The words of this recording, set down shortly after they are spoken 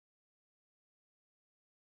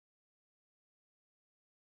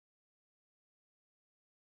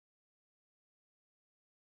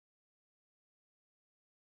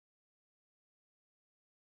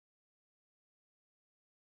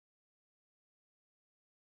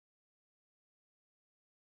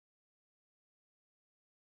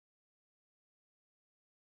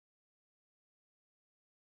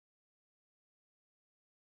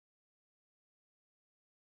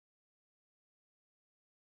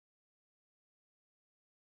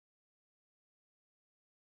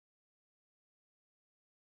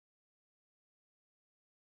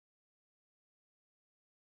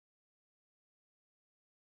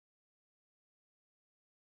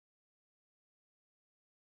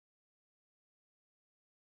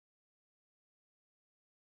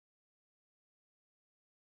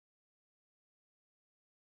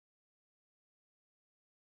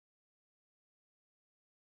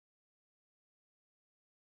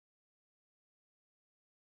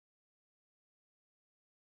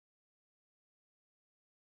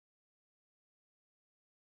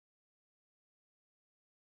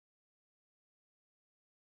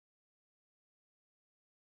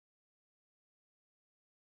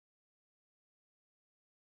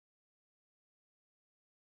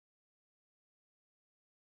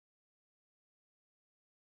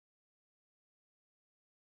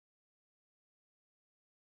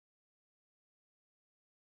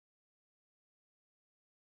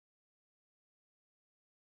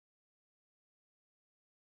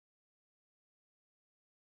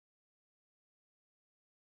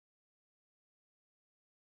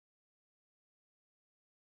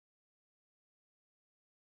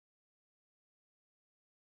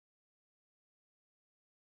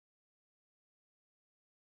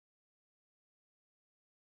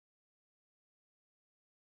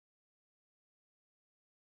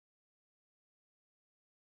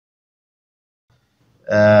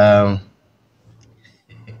Um,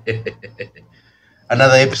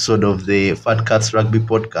 Another episode of the Fat Cats Rugby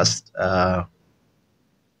Podcast.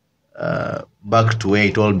 Back to where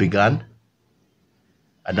it all began.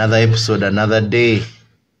 Another episode, another day.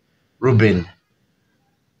 Ruben,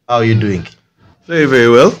 how are you doing? Very, very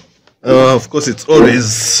well. Of course, it's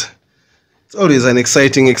always an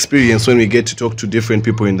exciting experience when we get to talk to different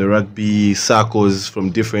people in the rugby circles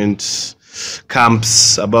from different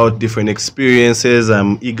camps about different experiences.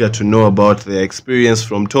 I'm eager to know about their experience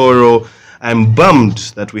from Toro. I'm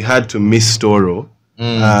bummed that we had to miss Toro.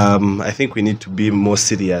 I think we need to be more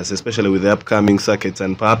serious, especially with the upcoming circuits,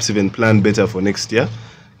 and perhaps even plan better for next year.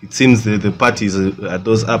 It seems that the parties at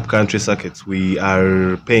those up-country circuits, we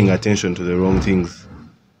are paying attention to the wrong things.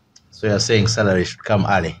 So you're saying salary should come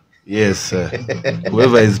early? Yes,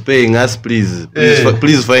 whoever is paying us, please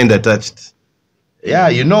find attached. Yeah,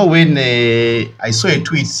 when I saw a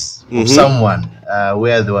tweet of someone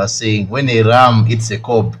where they were saying when a ram eats a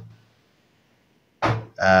cob,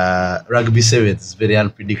 rugby sevens is very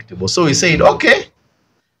unpredictable. So we said, okay,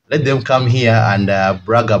 let them come here and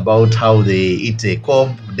brag about how they eat a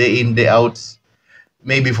cob day in, day out.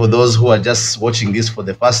 Maybe for those who are just watching this for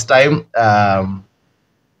the first time,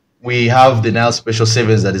 we have the Nile Special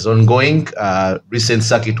Sevens that is ongoing. Recent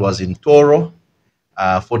circuit was in Toro,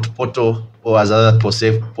 Fort Porto, or as other people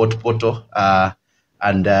say, Fort Porto.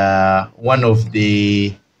 And one of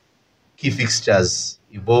the key fixtures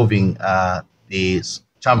involving the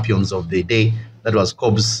champions of the day, that was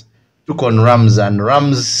Cobs, took on Rams, and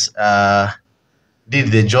Rams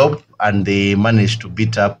did the job, and they managed to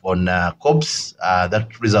beat up on Cobs.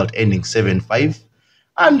 That result ending 7-5.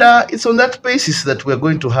 And it's on that basis that we're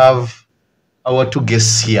going to have our two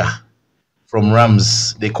guests here from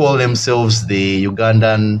Rams. They call themselves the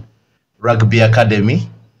Ugandan Rugby Academy.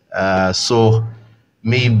 So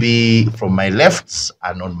maybe from my left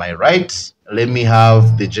and on my right, let me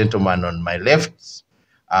have the gentleman on my left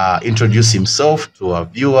introduce himself to our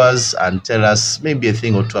viewers and tell us maybe a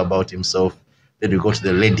thing or two about himself. Then we go to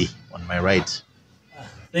the lady on my right.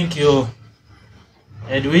 Thank you,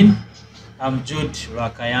 Edwin. I'm Jude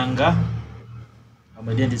Rwakayanga. I'm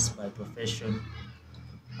a dentist by profession.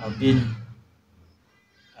 I've been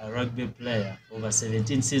a rugby player for over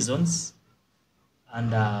 17 seasons,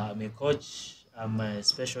 and I'm a coach. I'm a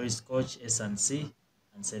specialist coach, S&C,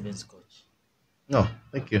 and Sevens coach. No,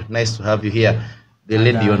 thank you. Nice to have you here. The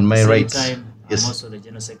lady on my right. Time, yes. I'm also the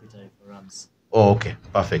general secretary for Rams. Oh, okay,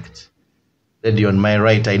 perfect. Lady on my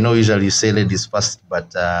right. I know usually you say ladies first,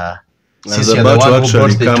 but since you're the one who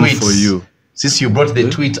brought the tweet for you. Since you brought the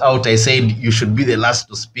tweet out, I said you should be the last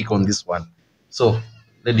to speak on this one. So,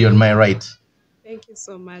 lady on my right. Thank you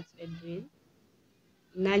so much, Edwin.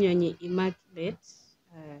 Nanyonyi Immaculate.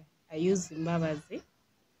 I use Mbabazi.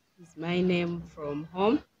 It's my name from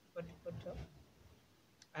home.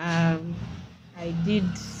 I did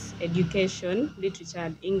education, literature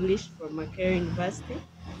and English from Makerere University.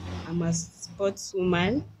 I'm a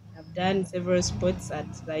sportswoman. I've done several sports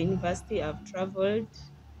at the university. I've traveled.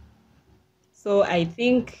 So I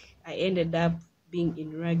think I ended up being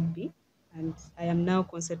in rugby, and I am now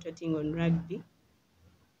concentrating on rugby.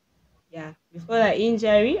 Yeah, before the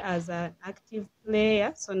injury, as an active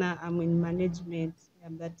player, so now I'm in management.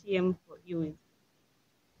 I'm the TM for Ewes.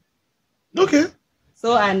 Okay.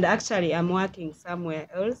 So, and actually, I'm working somewhere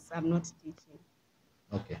else. I'm not teaching.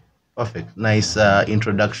 Okay, perfect. Nice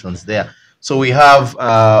introductions there. So we have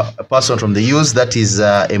a person from the Ewes, that is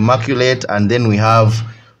Immaculate, and then we have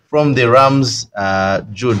from the Rams,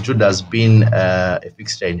 Jude. Jude has been a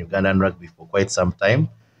fixture in Ugandan rugby for quite some time.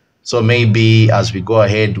 So maybe as we go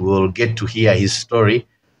ahead, we'll get to hear his story,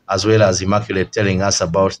 as well as Immaculate telling us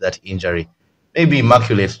about that injury. Maybe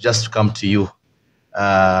Immaculate, just to come to you.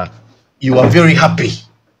 You are very happy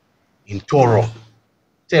in Toro.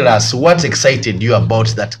 Tell us what excited you about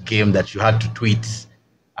that game that you had to tweet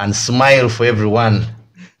and smile for everyone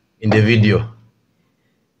in the video.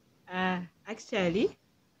 Actually,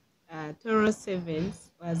 Toro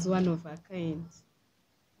Sevens was one of a kind.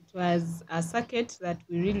 It was a circuit that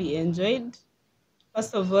we really enjoyed.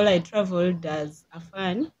 First of all, I traveled as a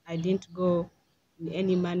fan. I didn't go in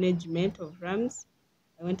any management of Rams.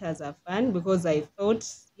 I went as a fan because I thought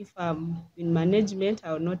if I'm in management,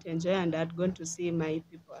 I would not enjoy, and I'd gone to see my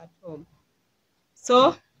people at home.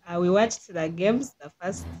 So we watched the games the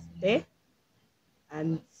first day,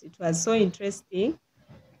 and it was so interesting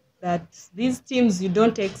that these teams you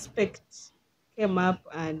don't expect came up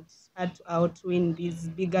and had to outwin these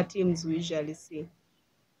bigger teams we usually see.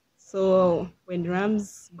 So when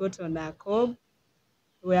Rams got on our cob,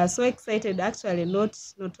 we are so excited. Actually, not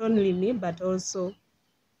only me, but also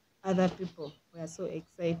other people. We are so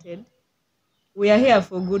excited. We are here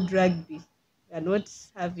for good rugby. We are not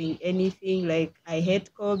having anything like I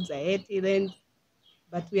hate Cobs, I hate Ewes,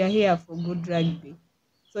 but we are here for good rugby.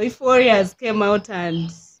 So if Warriors came out and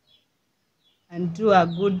do a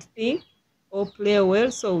good thing or play well,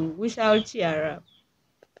 so we shall cheer up.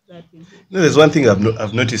 That is it. No, there's one thing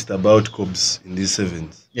I've noticed about Cobs in these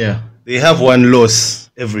sevens. Yeah. They have one loss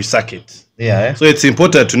every circuit. Yeah. So it's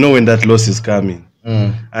important to know when that loss is coming.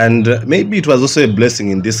 And maybe it was also a blessing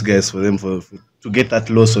in disguise for them to get that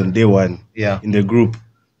loss on day one in the group.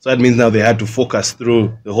 So that means now they had to focus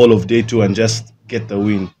through the whole of day two and just get the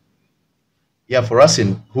win. Yeah, for us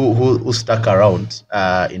who stuck around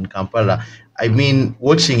in Kampala, I mean,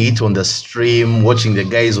 watching it on the stream, watching the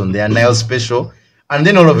guys on their Nile Special, and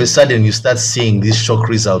then all of a sudden you start seeing these shock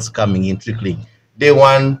results coming in, trickling. Day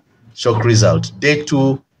one, shock result. Day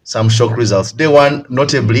two, some shock results. Day one,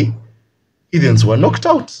 notably, Ewes were knocked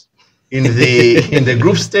out in the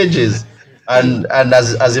group stages. And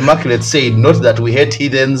as Immaculate said, not that we hate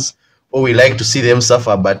Ewes or we like to see them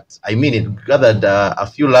suffer, but I mean, it gathered a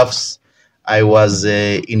few laughs. I was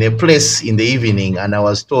in a place in the evening and I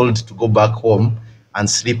was told to go back home and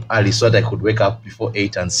sleep early so that I could wake up before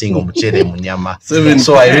 8 and sing Omuchere Munyama.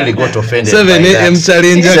 So I really got offended. 7 a.m.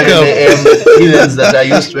 Challenger 7 Cup. a.m. Ewes that are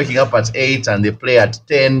used to waking up at 8 and they play at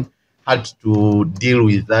 10 had to deal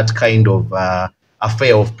with that kind of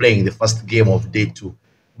affair of playing the first game of day two.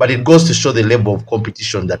 But it goes to show the level of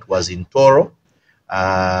competition that was in Toro,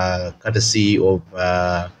 courtesy of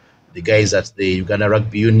the guys at the Uganda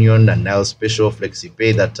Rugby Union and Nile Special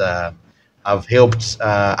FlexiPay that have helped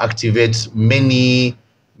activate many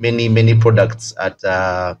products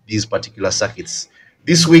at these particular circuits.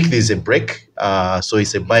 This week there's a break, so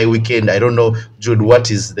it's a bye weekend. I don't know, Jude,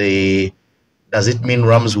 does it mean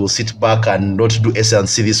Rams will sit back and not do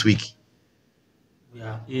S&C this week? We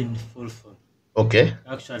are in full form. Okay.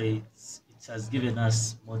 Actually, it has given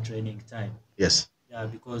us more training time. Yes. Yeah,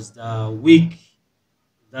 because the week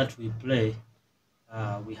that we play,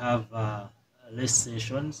 we have less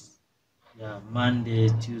sessions. Yeah, Monday,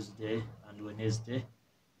 Tuesday, and Wednesday,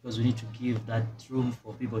 because we need to give that room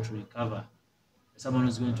for people to recover. Someone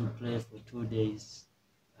who's going to play for 2 days,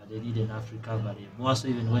 they need enough recovery. More so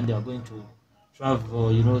even when they are going to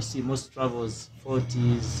travel, see most travels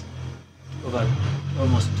 40s, over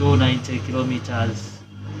almost 290 kilometers,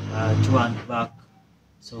 to and back.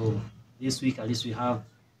 So this week at least we have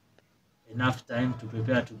enough time to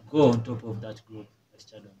prepare to go on top of that group.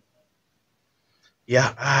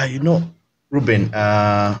 Yeah, Ruben,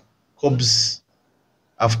 Cobs,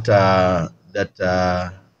 after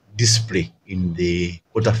that display in the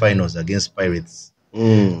quarterfinals against Pirates,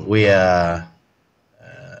 where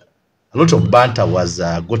a lot of banter was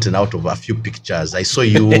gotten out of a few pictures. I saw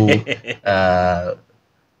you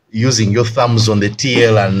using your thumbs on the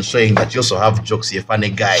TL and showing that you also have jokes, you're a funny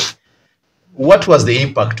guy. What was the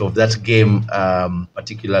impact of that game,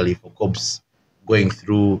 particularly for Cobs, going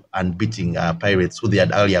through and beating Pirates, who they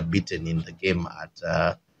had earlier beaten in the game at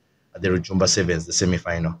the Rwakayanga Sevens, the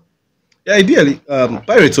semi-final? Yeah, ideally,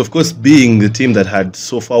 Pirates, of course, being the team that had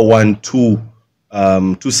so far won two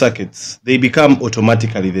circuits, they become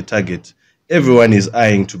automatically the target. Everyone is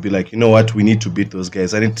eyeing to be like, you know what, we need to beat those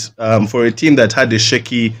guys. And it's for a team that had a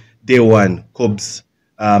shaky day one, Cobs,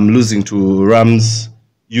 losing to Rams,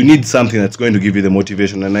 you need something that's going to give you the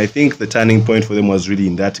motivation. And I think the turning point for them was really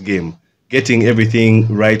in that game, getting everything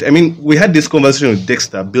right. I mean, we had this conversation with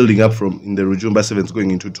Dexter building up from in the Rwakayanga Sevens going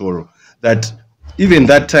into Toro, that even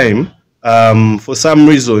that time, for some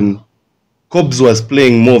reason, Cobs was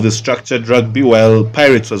playing more of the structured rugby while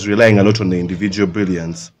Pirates was relying a lot on the individual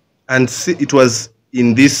brilliance. And it was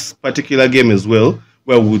in this particular game as well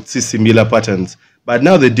where we would see similar patterns. But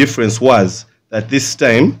now the difference was that this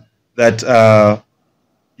time that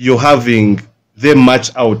you're having them match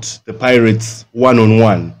out the Pirates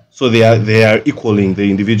one-on-one. So they are equaling the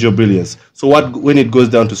individual brilliance. So when it goes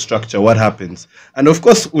down to structure, what happens? And of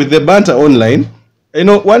course, with the banter online,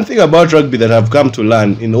 one thing about rugby that I've come to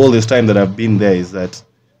learn in all this time that I've been there is that,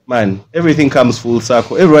 man, everything comes full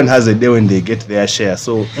circle. Everyone has a day when they get their share.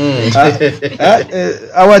 So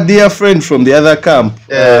our dear friend from the other camp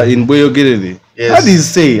in Boyogiriri, how did he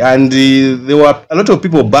say? And there were a lot of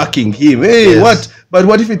people backing him. Hey, what? But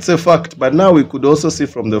what if it's a fact? But now we could also see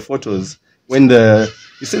from the photos when they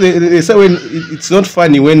say when it's not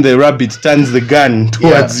funny when the rabbit turns the gun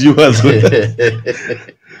towards you as well.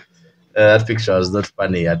 That picture was not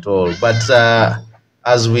funny at all. But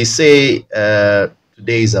as we say,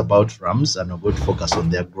 today is about Rams, and we're going to focus on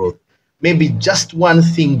their growth. Maybe just one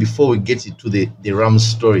thing before we get into the Rams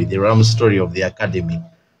story of the academy.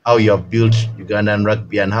 how you have built Ugandan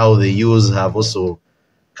rugby and how the Ewes have also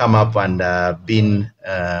come up and been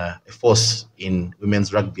a force in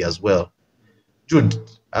women's rugby as well. Jude,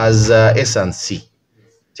 as S&C,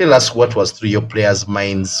 tell us what was through your players'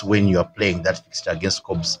 minds when you are playing that fixture against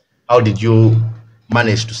Cobs. How did you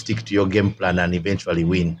manage to stick to your game plan and eventually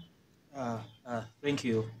win? Thank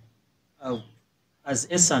you. Uh, as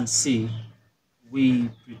S&C, we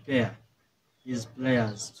prepare these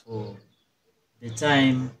players for the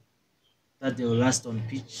time that they will last on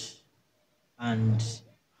pitch and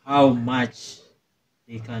how much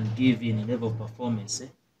they can give in level of performance.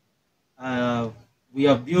 We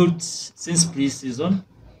have built since pre-season.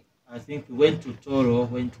 I think we went to Toro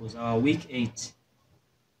when it was our week 8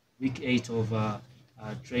 of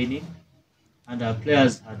training, and our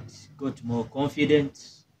players had got more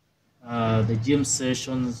confident. The gym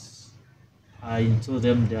sessions are into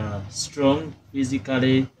them. They are strong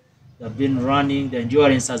physically. They've been running. The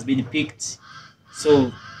endurance has been picked.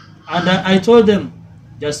 So, and I told them,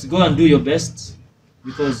 just go and do your best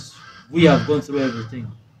because we have gone through everything.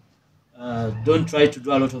 Don't try to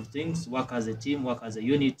do a lot of things. Work as a team, work as a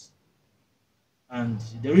unit, and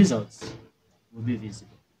the results will be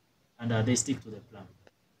visible. And they stick to the plan.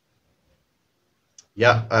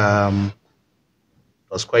 Yeah,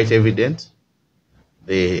 it was quite evident.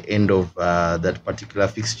 The end of that particular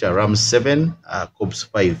fixture, Rams 7, Cobs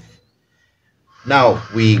 5. Now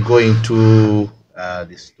we go into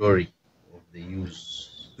the story of the Ewes.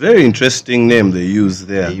 Very interesting name they use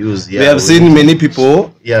there. The Ewes, yeah. We have seen many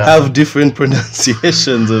people Yeah. have different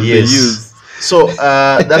pronunciations of the use. So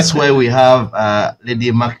that's why we have Lady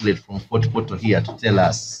Immaculate from Fort Portal here to tell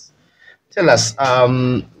us. Tell us,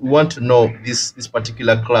 we want to know this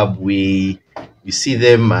particular club. We see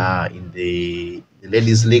them in the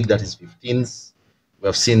ladies' league, that is 15s. We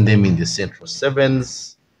have seen them in the Central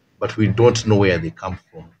Sevens, but we don't know where they come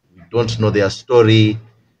from. We don't know their story.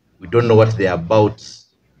 We don't know what they're about.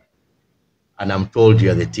 And I'm told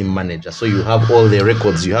you are the team manager, so you have all the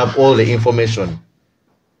records, you have all the information.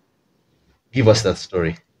 Give us that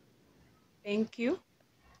story. Thank you.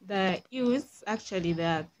 The Ewes, actually, they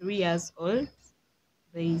are 3 years old.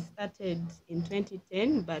 They started in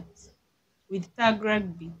 2010, but with tag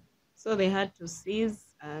rugby. So they had to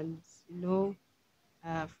cease, and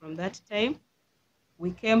from that time,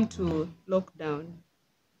 we came to lockdown.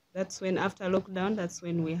 That's when, after lockdown, that's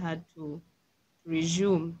when we had to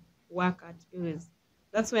resume work at Ewes.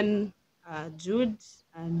 That's when Jude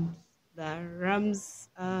and the Rams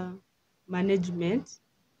management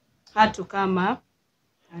had to come up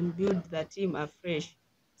and build the team afresh.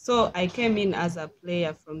 So I came in as a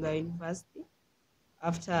player from the university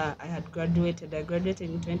after I had graduated. I graduated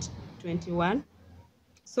in 2021.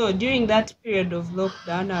 So during that period of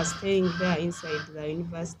lockdown, I was staying there inside the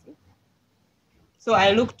university. So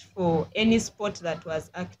I looked for any sport that was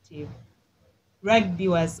active. Rugby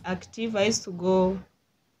was active. I used to go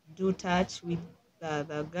do touch with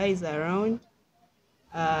the guys around.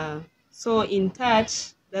 So in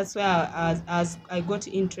touch, that's where as I got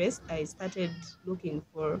interest, I started looking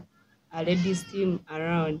for a ladies team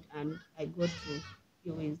around, and I got to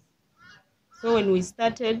Ewes. So when we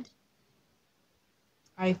started,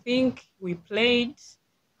 I think we played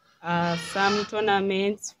some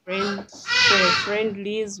tournaments,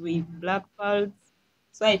 friendlies with Black Pearls.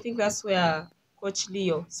 So I think that's where Coach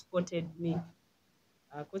Leo spotted me.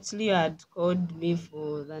 Coach Leo had called me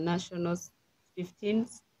for the nationals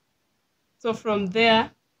 15s. So from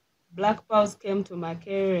there, Black Pearls came to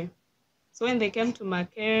Makerere. So when they came to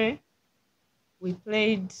Makerere, we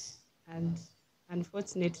played, and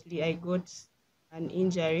unfortunately I got an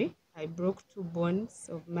injury. I broke 2 bones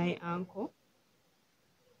of my ankle.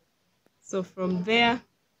 So from there,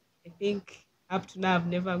 I think up to now I've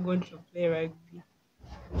never gone to play rugby.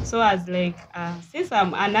 So I was like, since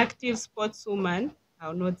I'm an active sportswoman,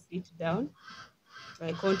 I'll not sit down. So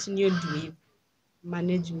I continued with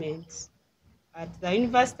management. At the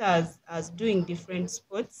university, I was doing different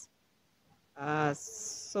sports.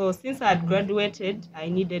 So since I had graduated, I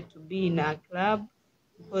needed to be in a club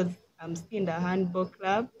because I'm still in the handball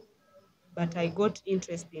club, but I got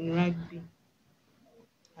interest in rugby.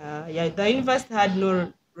 The university had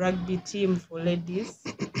no rugby team for ladies.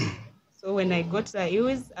 So when I got the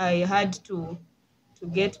Ewes, I had to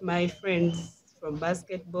get my friends from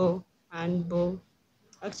basketball, handball.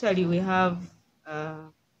 Actually, we have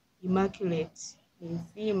Immaculate in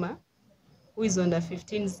Sima, who is on the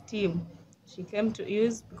 15s team. She came to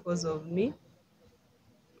Ewes because of me.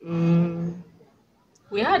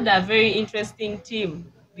 We had a very interesting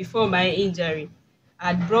team before my injury.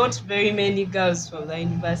 I brought very many girls from the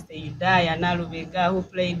university. Udai and Alubega, who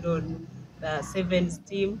played on the sevens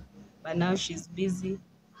team, but now she's busy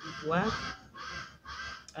with work.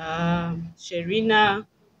 Sherina,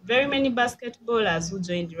 very many basketballers who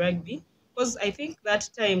joined rugby. Because I think that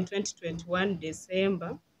time, 2021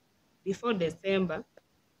 December, before December,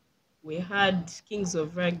 we had Kings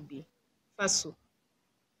of Rugby, FASU.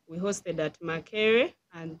 We hosted at Makerere,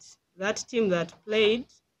 and that team that played,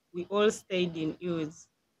 we all stayed in Ewes.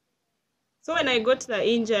 So when I got the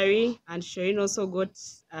injury, and Shireen also got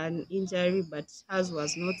an injury, but hers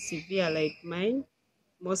was not severe like mine,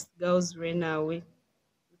 most girls ran away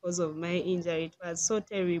because of my injury. It was so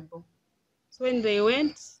terrible. So when they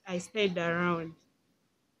went, I stayed around.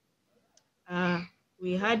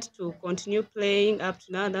 We had to continue playing up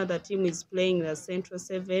to now. Now the team is playing the Central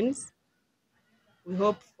Sevens. We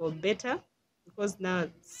hope for better because now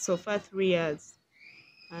so far 3 years.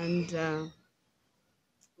 And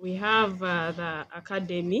we have the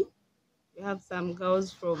academy. We have some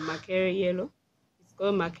girls from Makerere Yellow. It's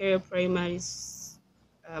called Makerere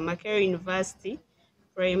Makerere University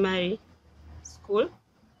Primary School.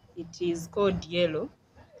 It is called Yellow.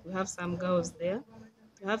 We have some girls there.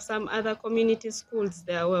 We have some other community schools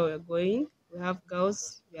there where we're going. We have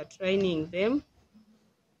girls, we are training them.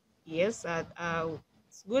 Yes,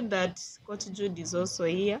 it's good that Coach Jude is also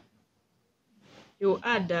here. He'll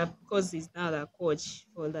add up because he's now the coach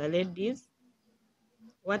for the ladies.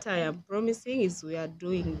 What I am promising is we are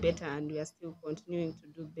doing better and we are still continuing to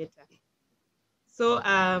do better.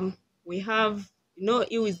 So we have,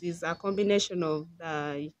 Ewes is a combination of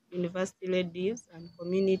the university ladies and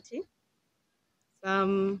community.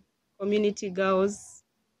 Some community girls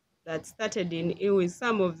that started in Ewes,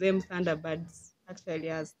 some of them Thunderbirds actually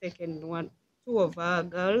has taken 2 of our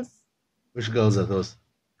girls. Which girls are those?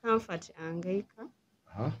 Comfort Angaika,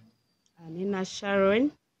 Uh-huh. and Nina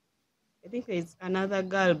Sharon. I think there's another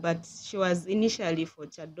girl, but she was initially for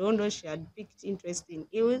Chadondo. She had picked interest in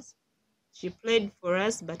Ewes. She played for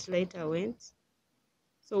us, but later went.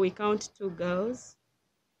 So we count 2 girls.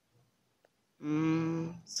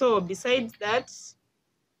 So besides that,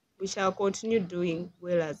 we shall continue doing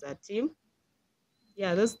well as a team.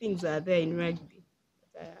 Yeah, those things are there in rugby.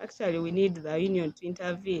 But, actually, we need the union to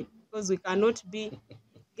intervene because we cannot be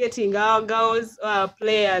getting our girls, our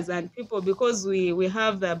players and people because we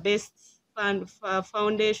have the best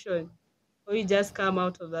foundation. We just come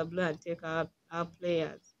out of the blue and take our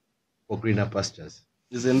players. For greener pastures.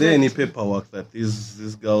 Isn't there any paperwork that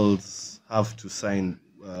these girls have to sign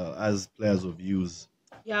as players of Ewes?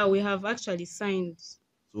 Yeah, we have actually signed.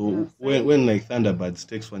 So when like Thunderbirds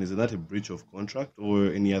takes one, is that a breach of contract or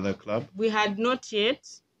any other club? We had not yet,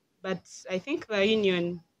 but I think the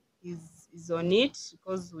union is on it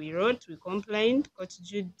because we complained. Coach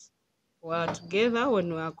Jude were together when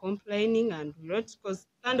we were complaining and we wrote because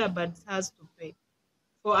Thunderbirds has to pay.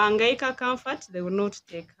 For Angaika Comfort, they will not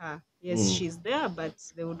take her. Yes, she's there, but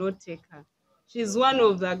they will not take her. She's one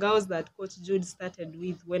of the girls that Coach Jude started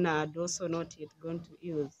with when I had also not yet gone to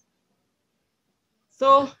Ewes.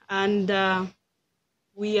 So, and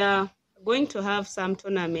we are going to have some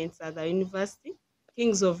tournaments at the university.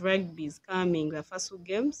 Kings of Rugby is coming. The FASU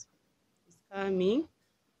Games is coming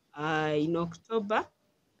in October.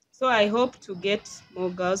 So I hope to get more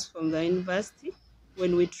girls from the university.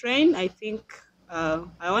 When we train, I think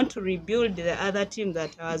I want to rebuild the other team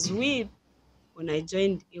that I was with when I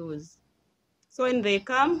joined Ewes. So when they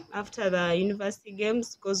come after the university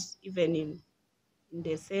games, because even in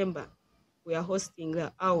December, we are hosting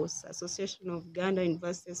the Ewes, Association of Uganda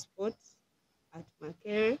University Sports at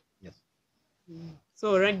Makerere. Yes.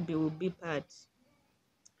 So rugby will be part.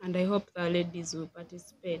 And I hope the ladies will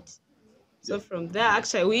participate. So from there,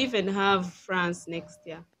 actually, we even have France next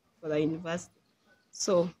year for the university.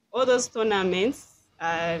 So all those tournaments,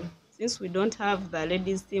 since we don't have the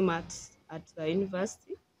ladies team at the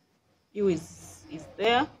university, Ewes is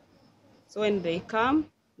there. So when they come,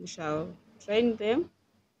 we shall train them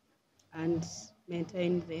and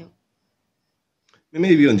maintain them.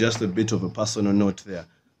 Maybe on just a bit of a personal note there,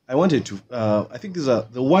 I wanted to, I think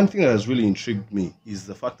the one thing that has really intrigued me is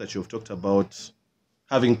the fact that you've talked about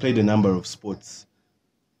having played a number of sports.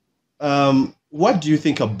 What do you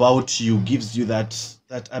think about you gives you that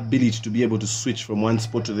ability to be able to switch from one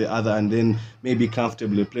sport to the other and then maybe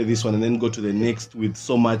comfortably play this one and then go to the next with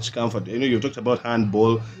so much comfort? You know, you've talked about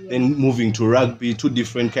handball, then moving to rugby, 2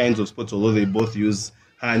 different kinds of sports, although they both use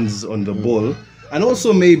hands on the ball. And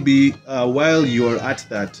also maybe while you're at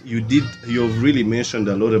that, you've really mentioned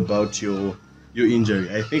a lot about your injury.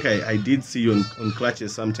 I think I did see you on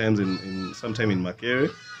clutches sometimes sometime in Makerere.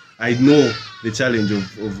 I know the challenge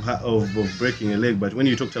of breaking a leg, but when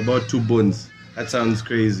you talked about 2 bones, that sounds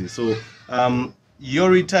crazy. So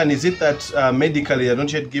your return, is it that medically I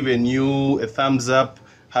don't yet given you a thumbs up?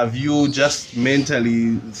 Have you just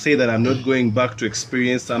mentally say that I'm not going back to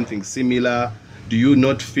experience something similar? Do you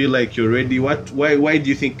not feel like you're ready? Why do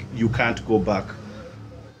you think you can't go back?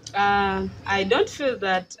 I don't feel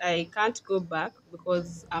that I can't go back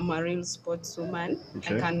because I'm a real sportswoman.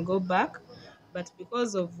 Okay. I can go back, but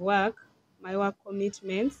because of work, my work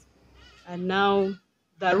commitments, and now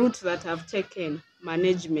the route that I've taken,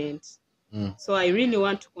 management. So I really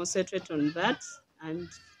want to concentrate on that, and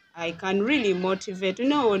I can really motivate. You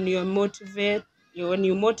know, when when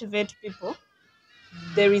you motivate people,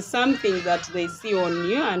 there is something that they see on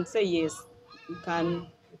you and say, yes, you can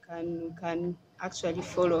actually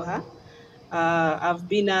follow her. I've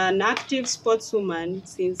been an active sportswoman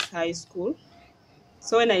since high school.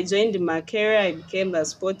 So when I joined Makerere, I became the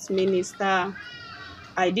sports minister.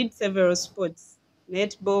 I did several sports: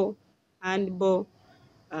 netball, handball,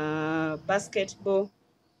 basketball.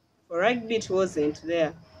 For rugby, it wasn't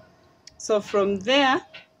there. So from there,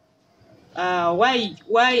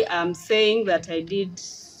 why I'm saying that I did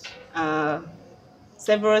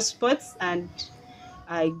several sports and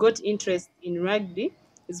I got interest in rugby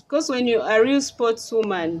is because when you are a real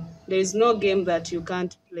sportswoman, there is no game that you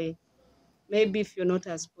can't play. Maybe if you're not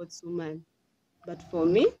a sportswoman. But for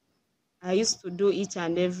me, I used to do each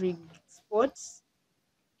and every sport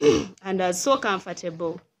and I was so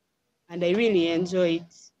comfortable and I really enjoy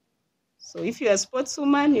it. So if you're a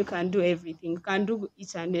sportswoman, you can do everything. You can do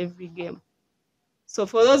each and every game. So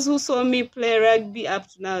for those who saw me play rugby up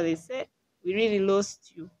to now, they say, we really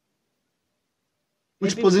lost you.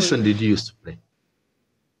 Which Maybe position did you used to play?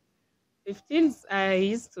 15s, I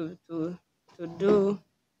used to do,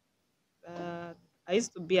 I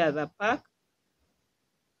used to be at the park.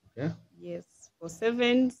 Okay. Yes, for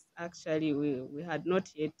sevens, actually, we had not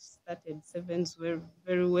yet started sevens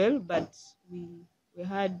very well, but we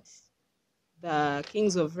had the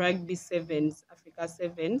Kings of Rugby Sevens, Africa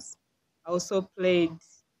Sevens. I also played.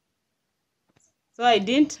 So I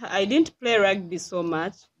didn't play rugby so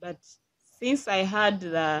much, but since I had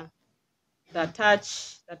the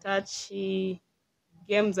touchy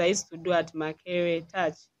games I used to do at Makerere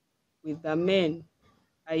touch with the men,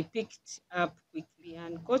 I picked up quickly.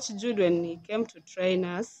 And Coach Jude, when he came to train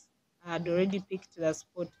us, I had already picked the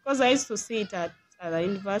sport because I used to see it at the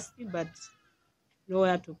university, but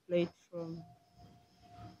nowhere to play it from.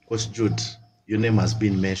 Coach Jude, your name has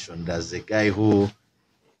been mentioned as a guy who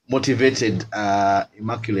motivated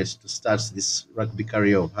Immaculate to start this rugby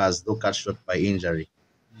career of hers, though cut short by injury.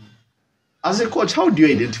 As a coach, how do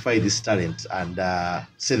you identify this talent and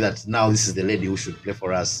say that now this is the lady who should play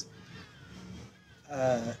for us?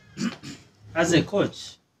 As a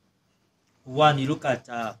coach, one, you look at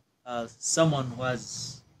someone who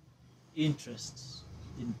has interest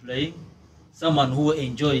in playing, someone who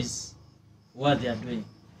enjoys what they are doing.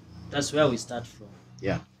 That's where we start from.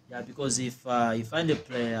 Yeah. Yeah, because if you find a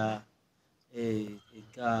player, a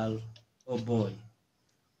girl or boy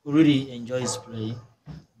who really enjoys playing,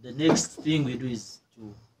 the next thing we do is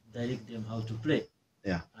to direct them how to play.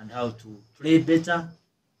 Yeah. And how to play better,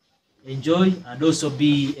 enjoy, and also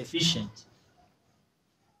be efficient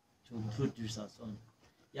to put results on.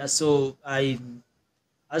 Yeah, so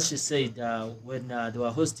as she said, when they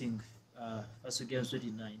were hosting First Games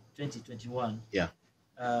 2021, Yeah.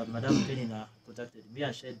 Madam Penina contacted me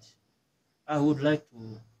and said, I would like to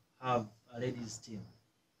have a ladies team.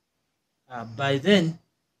 By then,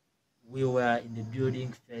 we were in the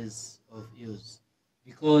building phase of Ewes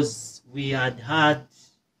because we had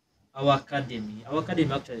our academy. Our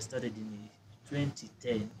academy actually started in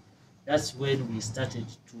 2010. That's when we started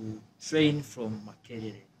to train from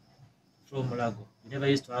Makerere, from Lago. We never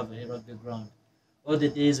used to have a rugby ground. All the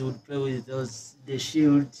days we would play with the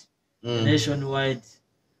shield, the nationwide.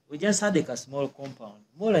 We just had like a small compound,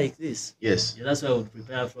 more like this. Yes. Yeah, that's where we would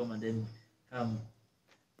prepare from and then come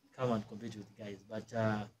and compete with the guys. But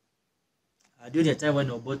during the time when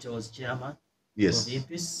Obote was chairman Yes. of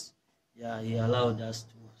Impis, yeah, he allowed us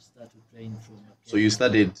to start to train from. So you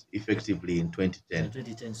started effectively in 2010.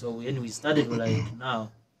 2010. So when we started, we're like,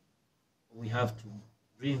 now we have to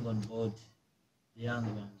bring on board the young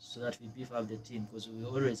ones so that we beef up the team because we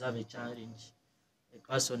always have a challenge. A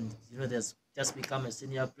person, there's just become a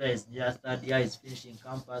senior player, is their third year, is finishing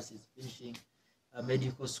campus, is finishing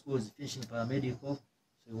medical school, is finishing paramedical,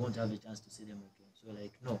 so we won't have a chance to see them again. So we're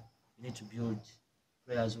like, no, we need to build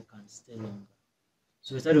players who can stay longer.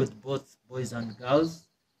 So we started with both boys and girls.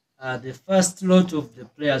 The first lot of the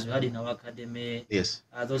players we had in our academy, Yes.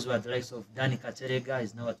 those were the likes of Danny Katerega,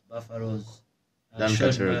 is now at Buffaloes. Dan Sean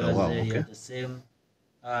Katerega, Mbaga is wow, there, okay. the same.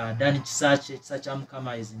 Danny Chisache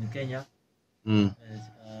Amkama is in Kenya. Mm.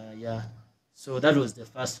 Yeah. So that was the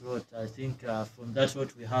first lot. I think from that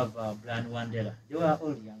lot we have Brian Wandera. They were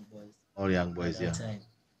all young boys All young at boys, that yeah. time.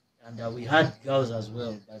 And we had girls as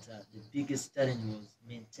well, but the biggest challenge was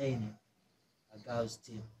maintaining a girls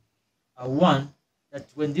team. One, that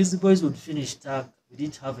when these boys would finish tag, we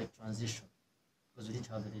didn't have a transition because we didn't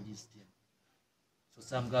have a ladies team. So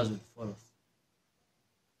some girls would fall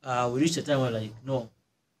off. We reached a time where like, no,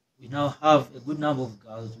 we now have a good number of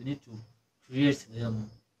girls. We need to create them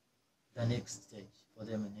the next stage, for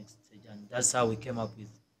them the next stage. And that's how we came up with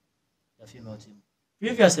the female team.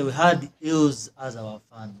 Previously, we had Ewes as our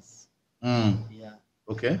fans. Mm. Yeah,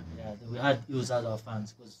 Okay. yeah, we had Ewes as our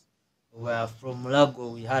fans because we were from Lago.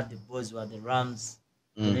 We had the boys were the Rams,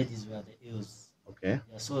 the Mm. ladies were the Ewes. Okay.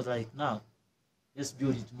 Yeah, so like now, let's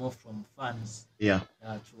build it more from fans Yeah.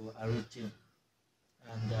 to a real team.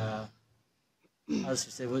 And as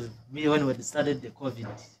you say, was me when we started the COVID,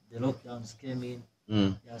 the lockdowns came in.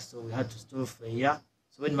 Mm. Yeah, so we had to stop for a year.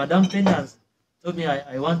 So when Madame Penas told me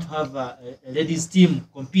I want to have a ladies team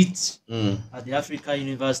compete Mm. at the Africa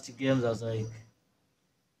University Games, I was like,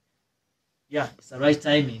 yeah, it's the right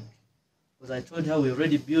timing. Because I told her we're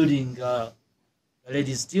already building a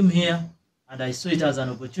ladies team here, and I saw it as an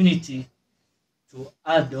opportunity to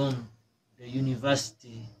add on the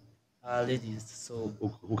university ladies. So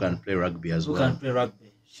Who can play rugby as who well? can play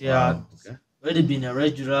rugby? She Wow, had okay. already been a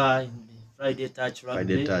regular in the Friday Touch rugby.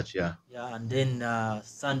 Friday touch, yeah. Yeah, and then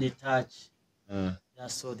Sunday Touch. Uh, Yeah,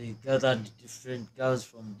 so they gathered different girls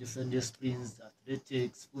from different disciplines: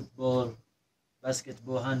 athletics, football,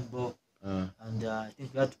 basketball, handball, uh, and I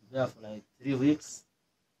think we had to prepare for like 3 weeks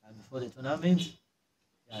before the tournament.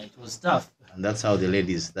 Yeah, it was tough. and that's how the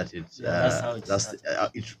ladies started. Yeah, that's how it started.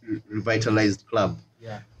 It revitalized club.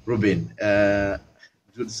 Yeah, Ruben,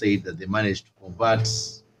 Jude said that they managed to convert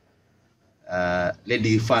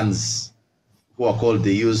lady fans who are called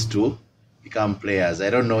they used to become players. I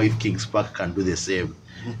don't know if Kings Park can do the same.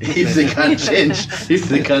 If they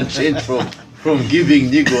can change from giving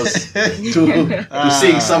nigos to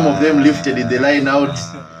seeing some of them lifted in the line out,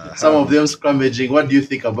 some of them scrummaging. What do you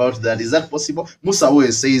think about that? Is that possible? Musa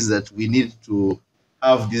always says that we need to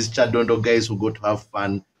have these Chadondo guys who go to have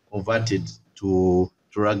fun converted to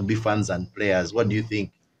rugby fans and players. What do you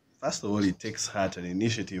think? First of all, it takes heart and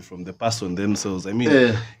initiative from the person themselves. I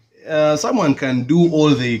mean, someone can do all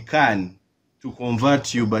they can to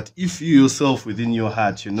convert you, but if you yourself within your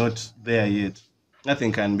heart, you're not there yet,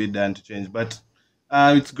 nothing can be done to change. But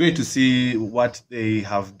it's great to see what they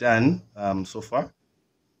have done so far.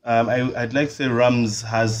 I'd like to say Rams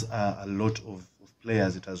has a lot of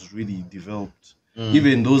players it has really developed.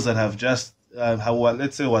 Even those that have just,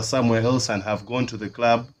 let's say, were somewhere else and have gone to the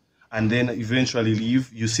club and then eventually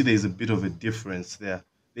leave, you see there's a bit of a difference there.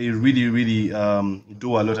 They really, really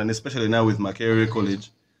do a lot, and especially now with Makerere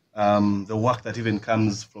College, the work that even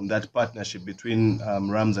comes from that partnership between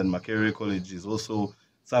Rams and Makerere College is also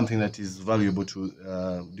something that is valuable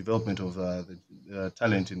to development of the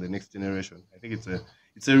talent in the next generation. I think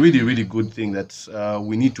it's a really, really good thing that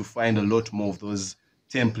we need to find a lot more of those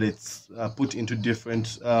templates put into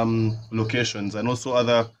different locations, and also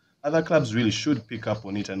other clubs really should pick up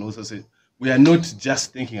on it and also say, we are not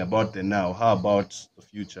just thinking about the now. How about the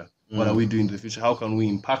future? What are we doing in the future? How can we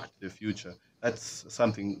impact the future? That's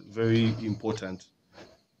something very important.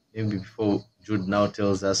 Maybe before Jude now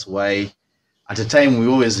tells us why, at the time we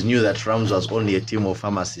always knew that Rams was only a team of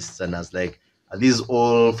pharmacists, and I was like, are these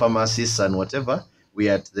all pharmacists and whatever? We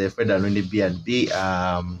at the Fred and Winnie B&B,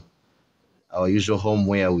 our usual home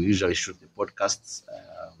where we usually shoot the podcasts.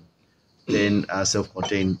 Then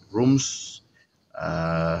self-contained rooms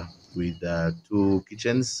with 2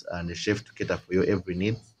 kitchens and a chef to cater for your every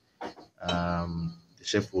need. The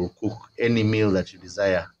chef will cook any meal that you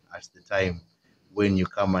desire at the time when you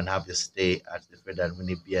come and have a stay at the Fred and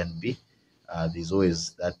Winnie B&B. There's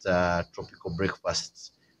always that tropical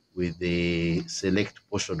breakfast with a select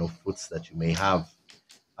portion of fruits that you may have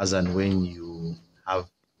as and when you have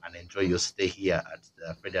and enjoy your stay here at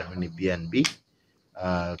the Fred and Winnie B&B.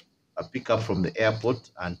 A pickup from the airport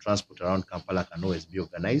and transport around Kampala can always be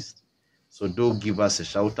organized. So do give us a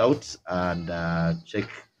shout out and check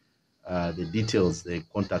the details. The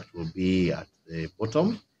contact will be at the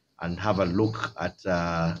bottom, and have a look at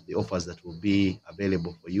the offers that will be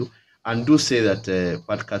available for you. And do say that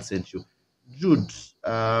Pat Cat sent you. Jude,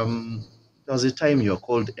 there was a time you were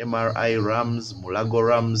called MRI Rams, Mulago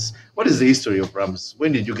Rams. What is the history of Rams?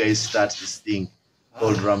 When did you guys start this thing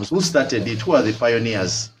called Rams? Who started it? Who are the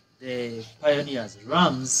pioneers? The pioneers.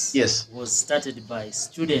 Rams Yes. was started by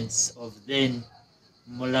students of then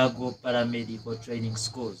Mulago Paramedical Training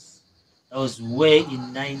Schools. That was way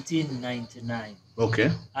in 1999.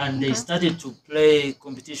 Okay. And they started to play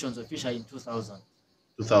competitions officially in 2000.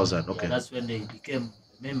 2000. Okay. Yeah, that's when they became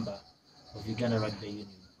a member of Uganda Rugby Union.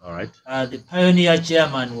 All right. The pioneer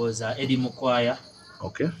chairman was Eddie Mukwaya.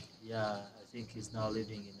 Okay. Yeah, I think he's now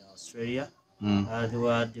living in Australia. Mm. There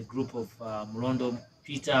were the group of Mlondo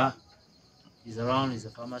Peter. He's around. He's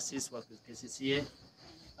a pharmacist. Worked with KCCA.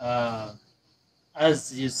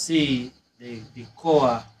 As you see, the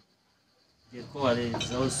core. There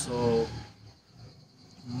is also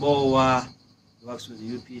Moa. Works with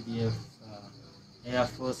the UPDF Air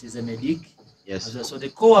Force. Is a medic. Yes. So the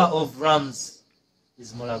core of Rams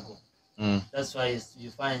is Molago. Mm. That's why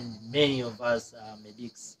you find many of us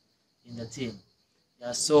medics in the team.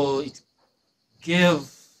 Yeah, so it gave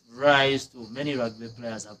rise to many rugby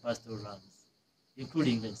players have passed through Rams,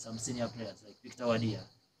 including some senior players like Victor Wadia.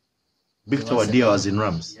 Victor Wadia was in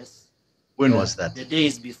Rams? Yes. When was that? The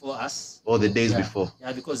days before us. Oh, the days before.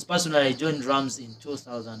 Yeah, because personally I joined Rams in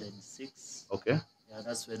 2006. Okay. Yeah,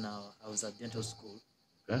 that's when I was at dental school.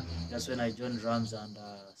 Okay. That's when I joined Rams and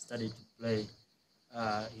started to play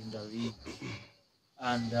in the league.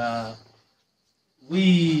 And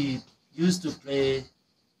we used to play,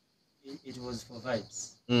 it was for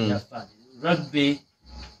vibes. Yeah, fun. Rugby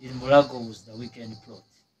in Mulago was the weekend plot.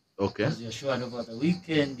 Okay. Because you're sure over the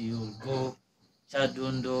weekend you'll go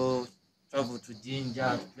Chadundo, travel to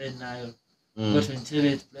Jinja to play Nile, go to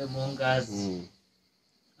Entebbe to play Mongas.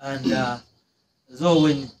 And so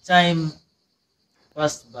when time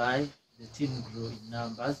passed by, the team grew in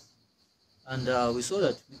numbers, and we saw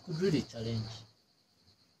that we could really challenge.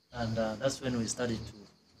 And that's when we started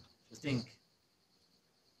to think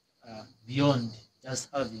beyond just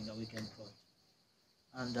having a weekend plot.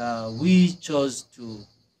 And we chose to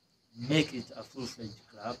make it a full-fledged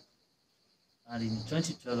club. And in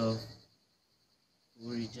 2012,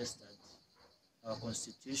 we registered our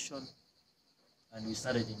constitution and we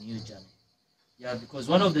started a new journey. Yeah, because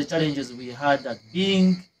one of the challenges we had that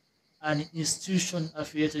being an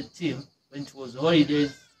institution-affiliated team, when it was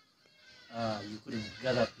holidays, you couldn't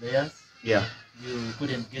gather players. Yeah. You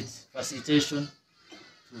couldn't get facilitation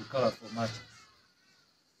to cover for matches.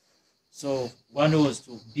 So one was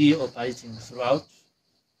to be operating throughout.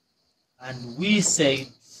 And we said,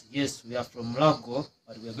 yes, we are from Lago,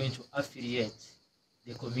 but we are going to affiliate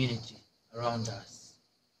the community around us.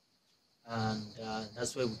 And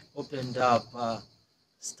that's why we opened up,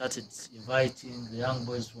 started inviting the young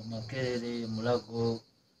boys from Makerere, Mulago,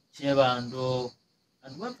 Chebando,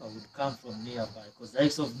 and whoever would come from nearby, because the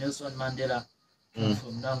likes of Nelson Mandela come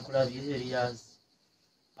from Nankulabi areas.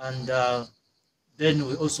 And then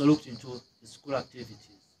we also looked into the school activities,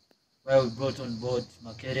 where we brought on board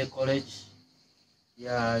Makerere College.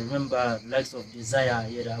 Yeah, I remember the likes of Desire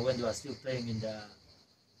when they were still playing in the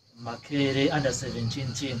Makerere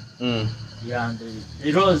under-17 team. Yeah, and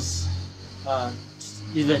they rose,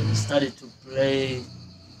 even started to play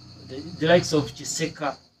the likes of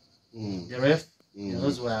Chiseka, the ref. Yeah,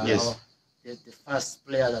 those were the first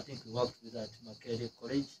players I think we worked with at Makerere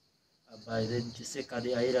College. By then, Chiseka,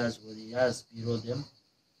 the areas were the years below them.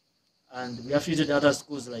 And we affiliated other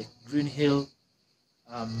schools like Green Hill,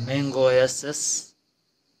 Mango SS.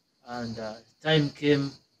 And time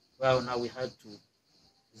came where now we had to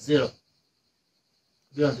zero.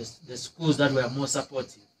 Beyond the schools that were more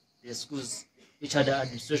supportive, the schools which had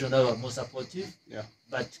administration that were more supportive,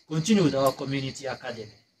 but continue with our community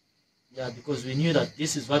academy. Yeah, because we knew that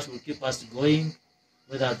this is what will keep us going,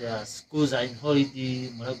 whether their schools are in holiday,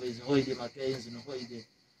 Mulago is in holiday, Makerere is in holiday,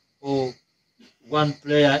 or one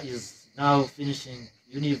player is now finishing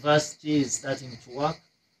university, is starting to work,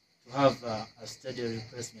 to have a steady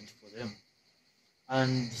replacement for them.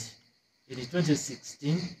 And in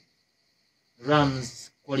 2016,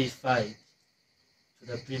 Rams qualified to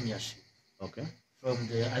the Premiership. Okay. From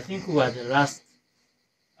I think we were the last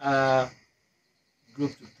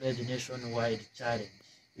group to play the nationwide challenge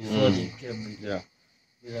before they came with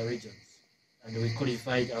the regions. And we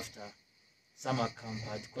qualified after summer camp,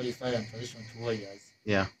 had qualified and transitioned to Warriors.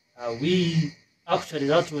 Yeah. We actually,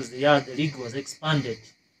 that was the year the league was expanded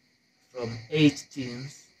from 8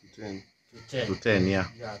 teams to 10. To 10, yeah.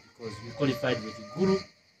 Yeah, because we qualified with the Guru,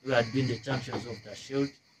 who had been the champions of the Shield.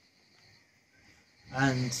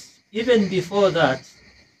 And even before that,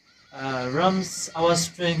 Rams, our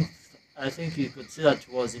strength, I think you could say that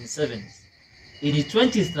was in sevens. In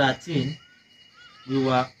 2013, we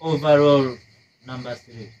were overall number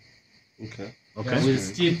 3. Okay. Okay. Yeah, with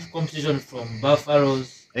steep competition from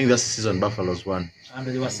Buffaloes. I think that's the season Buffaloes won. And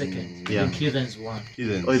they were second. Yeah. I think Ewes won.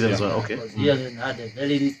 Ewes won, okay. Because Ewes had a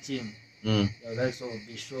very lead team. The likes of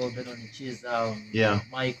Bisho, Benoni Chiza, Yeah.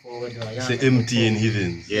 Michael, when they were young. Say empty and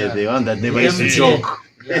heathens. Yeah, Yeah. the one that never The used to MTN. joke.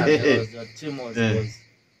 Yeah, there was the team Yeah. was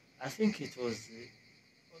I think it was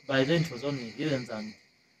by then it was only Heathens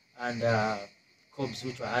and Cobs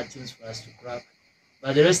which were hard teams for us to crack.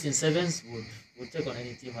 But the rest in sevens would take on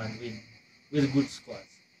any team and win with good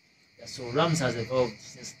squads. Yeah, so Rams has evolved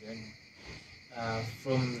since then.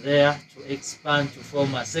 From there to expand to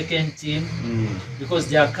form a second team because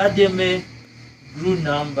the academy grew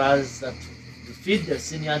numbers that to feed the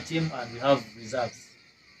senior team and we have reserves.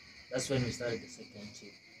 That's when we started the second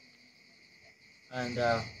team. And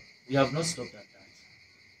we have not stopped at that.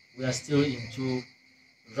 We are still into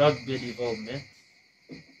rugby development.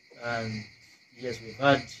 And yes, we've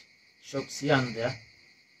had shocks here and there.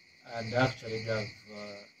 And actually they have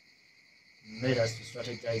made us to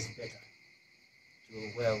strategize better to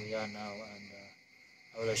where we are now. And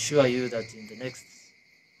I will assure you that in the next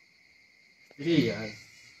 3 years,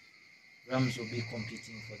 Rams will be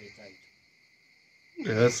competing for the title.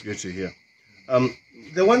 Yeah, that's good to hear.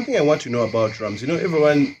 The one thing I want to know about Rams,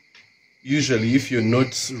 everyone usually, if you're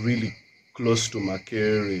not really close to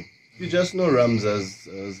Makerere, you just know Rams as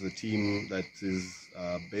the team that is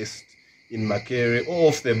based in Makerere, or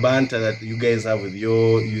of the banter that you guys have with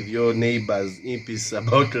your neighbors, Impis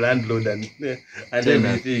about landlord and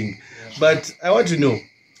everything. Yeah. But I want to know,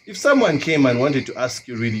 if someone came and wanted to ask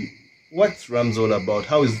you really, what's Rams all about?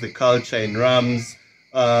 How is the culture in Rams?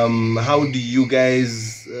 How do you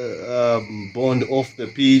guys bond off the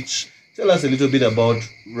pitch? Tell us a little bit about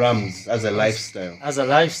Rams as a lifestyle. As a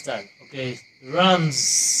lifestyle, okay.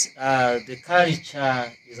 Rams, the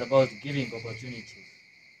culture is about giving opportunities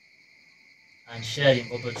and sharing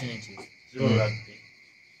opportunities through rugby.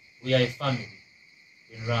 We are a family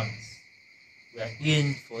in Rams. We are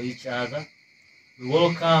in for each other. We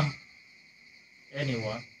welcome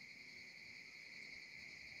anyone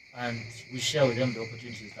and we share with them the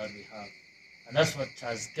opportunities that we have. And that's what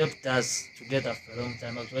has kept us together for a long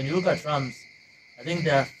time. But when you look at Rams, I think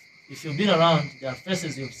if you've been around, there are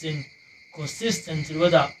faces you've seen consistently,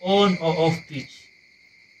 whether on or off pitch,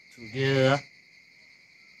 together,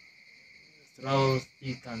 throughout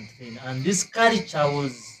thick and thin. And this culture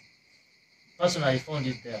was, personally, I found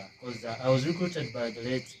it there because I was recruited by the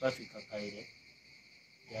late Patrick Rwakayanga.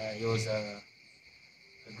 Yeah, he was a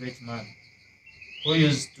great man who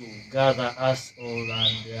used to gather us all,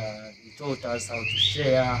 and he taught us how to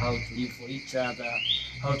share, how to live for each other,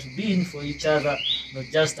 how to be in for each other, not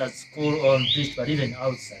just at school or on pitch, but even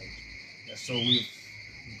outside. Yeah, so we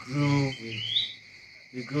grew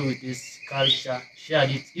with this culture,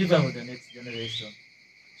 shared it even with the next generation,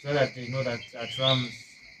 so that they know that at Rams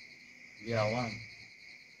we are one.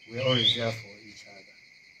 We are always there for each other,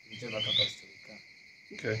 whichever capacity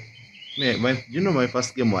we can. Okay. My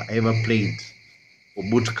first game I ever played for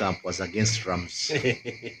boot camp was against Rams.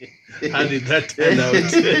 How did that turn out?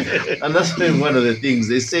 And that's one of the things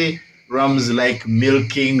they say. Rams like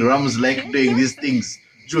milking. Rams like doing these things.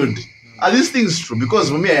 Jude, are these things true? Because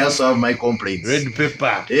for me, I also have my complaints. Red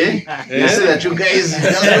pepper. They say that you guys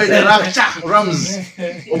just when the Rams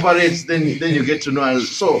operates, then you get to know.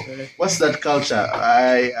 So, what's that culture?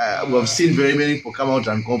 We have seen very many people come out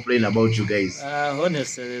and complain about you guys.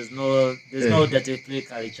 Honestly, there's no dirty play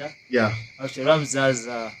culture. Yeah. Actually, Rams has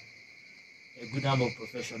a good number of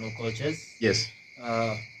professional coaches. Yes.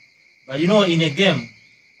 But in a game,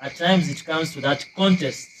 at times it comes to that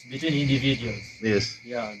contest between individuals. Yes.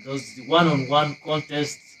 Yeah, those one-on-one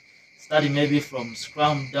contests, starting maybe from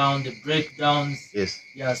scrum down, the breakdowns. Yes.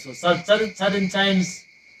 Yeah, so certain times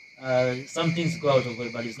some things go out of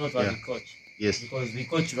it, but it's not what we coach. Yes. Because we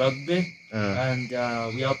coach rugby and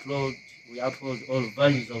we uphold all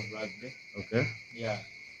values of rugby. Okay. Yeah.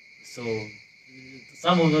 So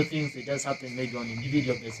some of those things they just happen maybe on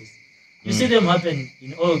individual basis. You see them happen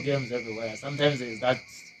in all games everywhere. Sometimes there's that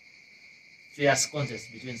fierce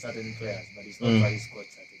contest between certain players, but it's not what is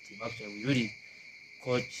coached at the team. Actually, we really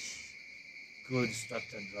coach good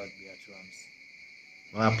structured rugby at Rams.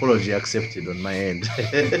 My apology accepted on my end.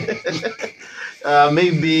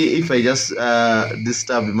 Maybe if I just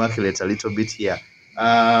disturb Immaculate a little bit here.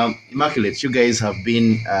 Immaculate, you guys have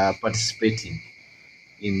been participating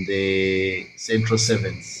in the Central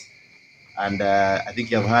Sevens. And I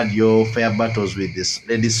think you have had your fair battles with this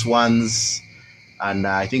Lady Swans and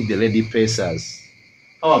I think the Lady Pacers.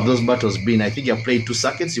 How have those battles been? I think you played 2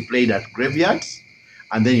 circuits. You played at Graveyard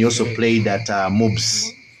and then you also played at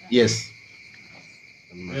Mobs. Yes.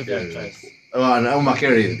 Graveyard twice. And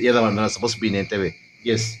Makerere, the other one that was supposed to be in Entebbe.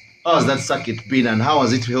 Yes. How has that circuit been and how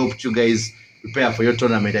has it helped you guys prepare for your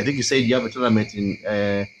tournament? I think you said you have a tournament in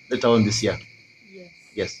later on this year. Yes.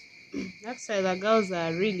 Yes. Actually, the girls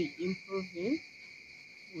are really improving.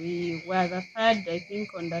 We were the third, I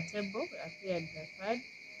think, on the table. We appeared the third.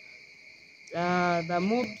 The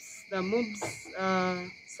mobs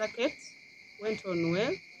circuit went on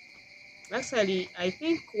well. Actually, I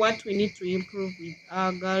think what we need to improve with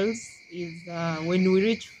our girls is when we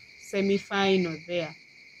reach semi-final there,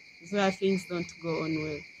 is where things don't go on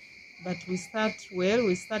well. But we start well.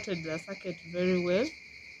 We started the circuit very well.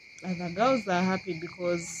 And the girls are happy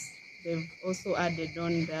because they've also added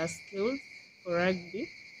on their skills for rugby.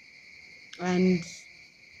 And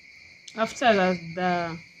after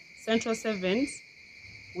the Central Sevens,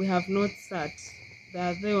 we have not sat. They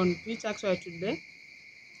are there on pitch. Actually, today,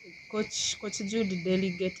 Coach Jude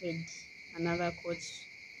delegated another coach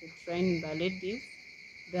to train the ladies.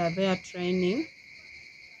 They are there training.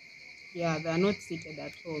 Yeah, they are not seated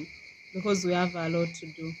at home because we have a lot to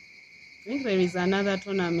do. I think there is another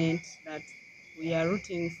tournament that we are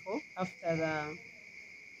rooting for after the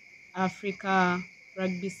Africa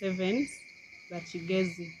Rugby Sevens, the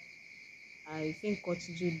Chigezi. I think Coach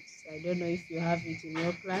Jude, I don't know if you have it in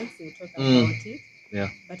your plans, you talk about it. Yeah.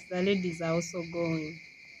 But the ladies are also going.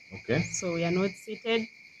 Okay. So we are not seated.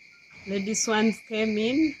 Lady Swans came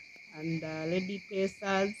in and Lady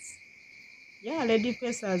Pacers. Yeah, Lady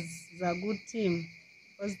Pacers is a good team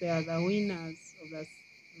because they are the winners of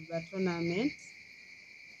the tournament.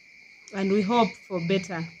 And we hope for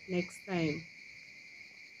better next time.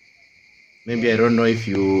 Maybe I don't know if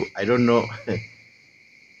you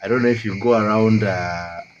if you go around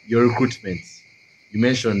your recruitment. You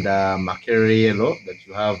mentioned Makerere that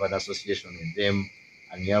you have an association with them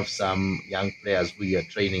and you have some young players who you are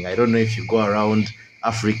training. I don't know if you go around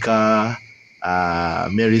Africa,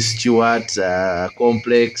 Mary Stewart,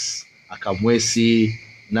 Complex, Akamwesi,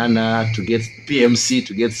 Nana to get PMC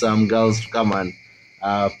to get some girls to come and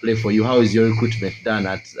play for you. How is your recruitment done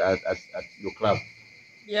at your club?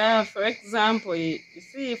 Yeah, for example, you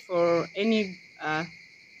see, for any,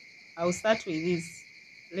 I'll start with these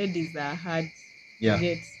ladies that are hard to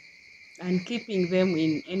get, and keeping them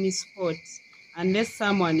in any sport, unless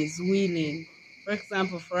someone is willing. For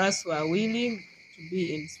example, for us who are willing to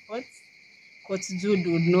be in sports, Coach Jude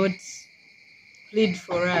would not plead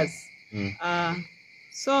for us.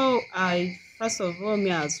 So first of all,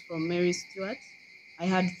 I was from Mary Stewart. I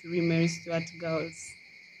had 3 Mary Stewart girls,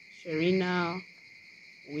 Sherina,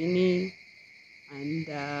 Winnie, and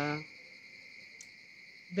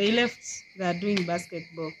they left. They're doing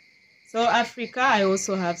basketball. So Africa, I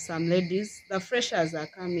also have some ladies. The freshers are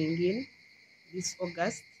coming in this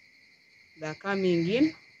August. They're coming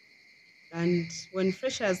in. And when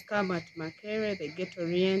freshers come at Makerere, they get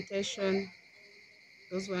orientation.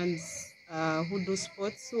 Those ones who do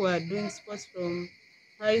sports, who are doing sports from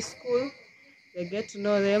high school, they get to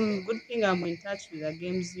know them. Good thing I'm in touch with the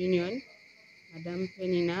Games Union. Madam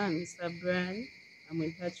Penina and Mr. Brian, I'm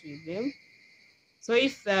in touch with them. So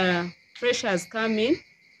if the freshers come in,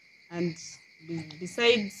 and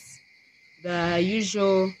besides the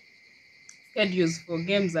usual schedules for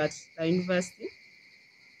games at the university,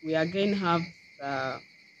 we again have the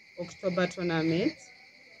October tournament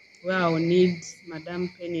where I'll need Madam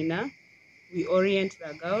Penina. We orient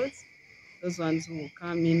the girls, those ones who will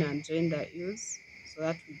come in and join the Ewes, so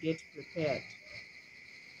that we get prepared.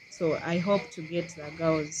 So I hope to get the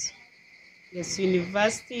girls. Yes,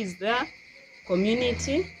 university is there,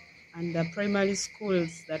 community, and the primary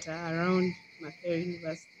schools that are around Makerere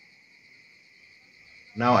University.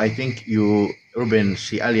 Now, I think Ruben,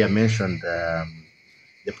 she earlier mentioned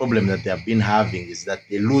the problem that they have been having is that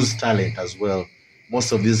they lose talent as well.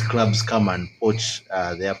 Most of these clubs come and poach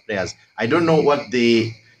their players. I don't know what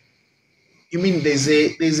you mean. There's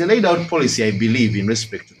a laid out policy, I believe, in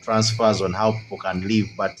respect to transfers on how people can leave,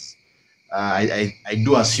 but I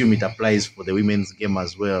do assume it applies for the women's game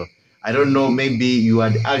as well. I don't know. Maybe you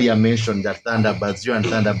had earlier mentioned that you and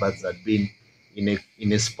Thunderbirds had been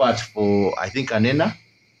in a spot for, I think, Anena.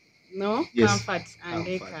 No, Yes. Comfort and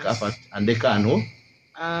Deka. Comfort and Deka and who?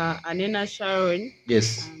 Anena Sharon.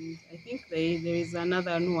 Yes. And I think there is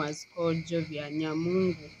another one who was called Jovia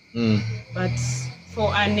Nyamungu. But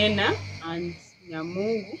for Anena and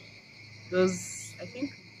Nyamungu, those, I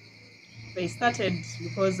think they started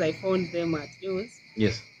because I found them at Ewes.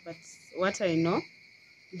 Yes. But what I know,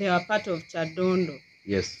 they are part of Chadondo.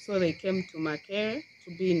 Yes. So they came to Makerere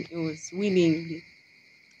to be in Ewes willingly.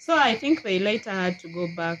 So I think they later had to go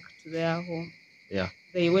back to their home. Yeah.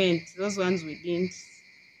 They went. Those ones we didn't.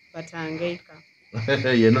 But Angaika.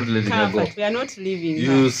 You're not letting her go. But we are not leaving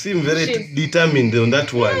You her. seem very determined on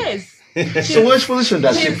that one. Yes. So which position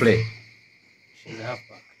does she play? She's a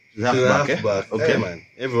halfback. The halfback, eh? Halfback. Okay. Hey, man.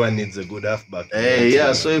 Everyone needs a good halfback. Hey,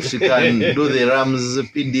 yeah, so if she can do the Rams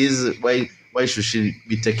PDs, why should she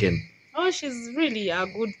be taken? Oh, she's really a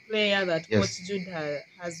good player that Yes. Coach Jude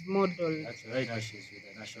has modeled. Actually, right now she's with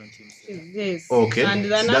the national team. Yes. Okay. And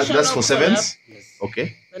the So national that's for sevens? Yes.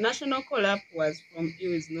 Okay. The national call-up was from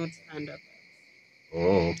Ewes, not Underbirds.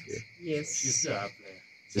 Oh, okay. Yes. She's still a player.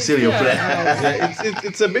 She's still your player. Yeah,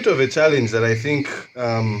 it's a bit of a challenge that I think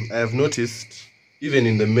I have noticed even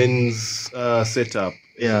in the men's setup.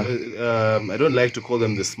 Yeah. I don't like to call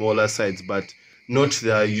them the smaller sides, but not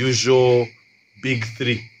the usual big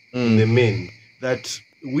three in the men. That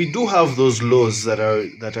we do have those laws that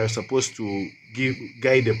are supposed to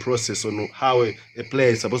guide the process on how a player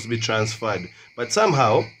is supposed to be transferred, but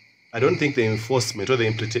somehow I don't think the enforcement or the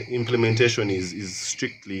implementation is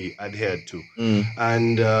strictly adhered to.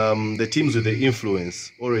 And the teams with the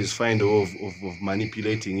influence always find a way of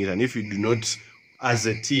manipulating it. And if you do not, as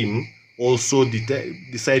a team, also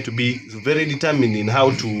decide to be very determined in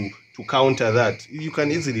how to counter that, you can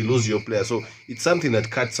easily lose your player. So it's something that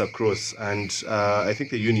cuts across. And I think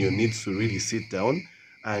the union needs to really sit down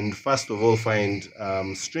and first of all find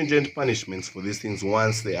stringent punishments for these things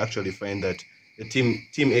once they actually find that the team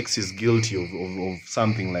X is guilty of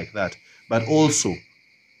something like that. But also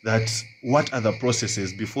that what are the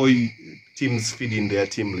processes before teams feed in their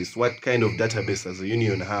team list? What kind of database does the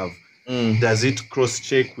union have? Does it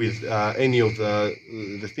cross-check with any of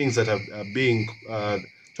the things that are being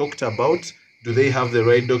talked about? Do they have the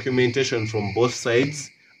right documentation from both sides?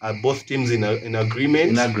 Are both teams in agreement?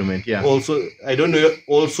 In agreement, yeah. Also, I don't know.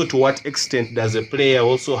 Also, to what extent does a player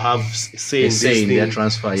also have say in their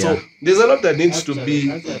transfer? Yeah. So there's a lot that needs to be.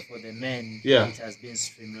 Actually, for the men, Yeah. it has been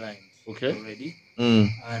streamlined Okay. already. Mm.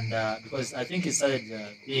 And because I think it started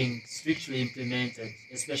being strictly implemented,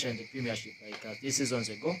 especially in the Premiership, like 3 seasons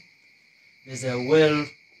ago. There's a well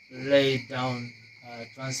laid down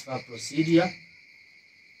transfer procedure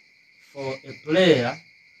for a player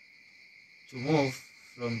to move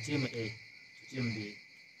from team A to team B.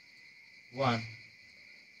 One,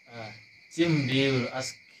 team B will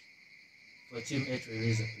ask for team A to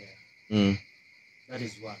release a player. That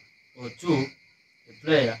is one. Or two, the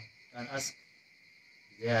player can ask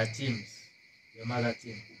their teams, their mother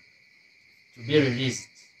team, to be released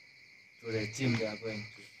to the team they are going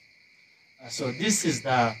to. So these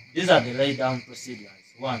are the laid down procedures.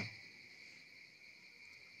 One,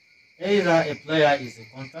 either a player is a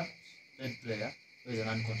contracted player or is an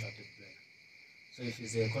uncontracted player. So if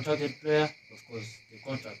he's a contracted player, of course, the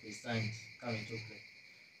contract is signed coming to play.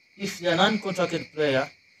 If they're an uncontracted player,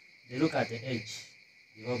 they look at the age,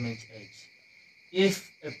 development age. If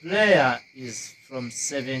a player is from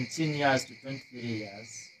 17 years to 23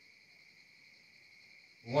 years,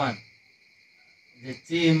 one, the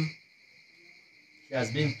team he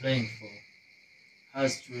has been playing for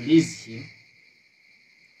has to release him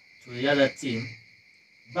to the other team,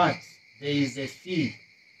 but there is a fee,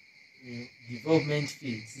 a development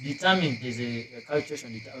fee. It's determined, there's a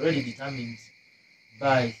calculation already determined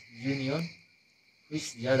by union,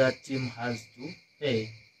 which the other team has to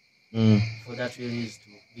pay for that release to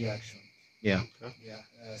be actioned. Yeah. Yeah.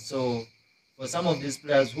 So for some of these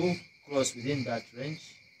players who cross within that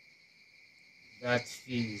range, that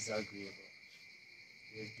fee is agreeable.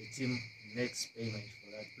 The team makes payment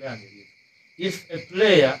for that player and they leave. If a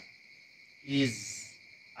player is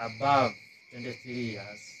above 23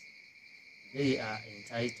 years, they are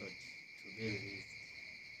entitled to be released.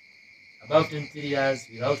 Above 23 years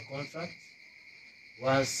without contract,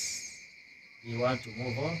 once you want to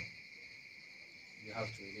move on, you have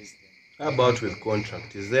to release them. How about with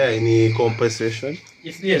contract? Is there any compensation?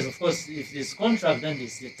 If yes, of course, if there's contract, then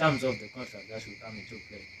it's the terms of the contract that will come into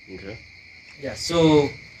play. Okay. Yeah, so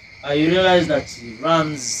you realize that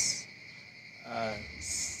Rams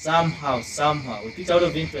somehow we picked out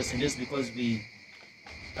of interest in this because we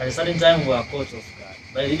at a certain time we were caught off guard.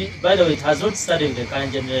 By the way, it has not started with the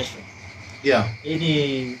current generation. Yeah. I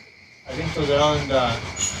think it was around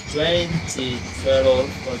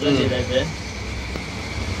 2012 or 2011.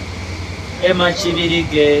 Emma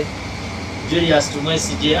Chivirige, Julius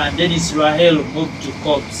Tumwesije, and Dennis Rahel moved to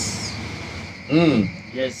Cobbs.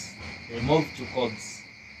 Yes, they moved to Cobbs.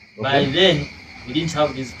 Okay. By then, we didn't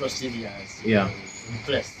have these procedures in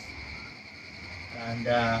place. And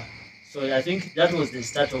so I think that was the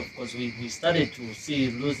start of, because we started to see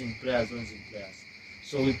losing players.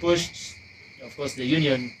 So we pushed, of course, the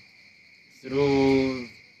union through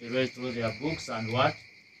their books and what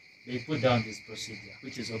they put down this procedure,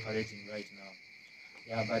 which is operating right now.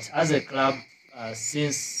 Yeah, but as a club,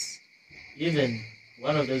 since even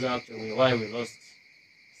one of those actually why we lost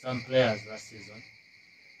some players last season,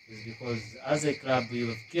 is because as a club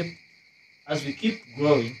as we keep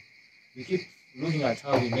growing, we keep looking at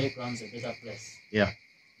how we make Rams a better place. Yeah.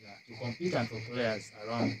 Yeah, to compete and for players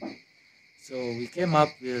around. So we came up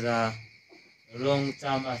with a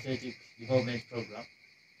long-term athletic development program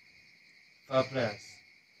for our players,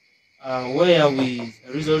 where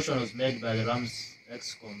a resolution was made by the Rams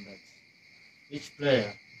Excom that each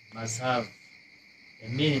player must have a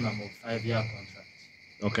minimum of 5-year contract.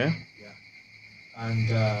 Okay. Yeah,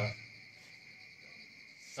 and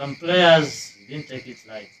some players didn't take it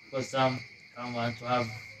light because some come want to have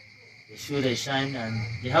the shoe they shine and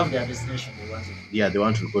they have their destination they want to. Yeah, they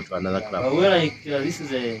want to go to another Yeah, club. but we're like this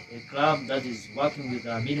is a club that is working with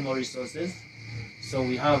minimal resources, so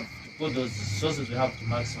we have to put those resources we have to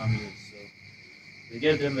maximum use. So we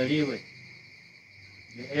gave them a leeway,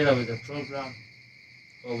 either with the program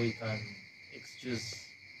or we can excuse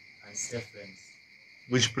and stay friends.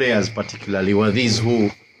 Which players particularly were these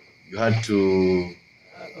who you had to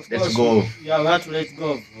Of let course, go of? Yeah, we had to let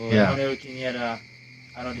go of Yeah. Makerere, Kinyera,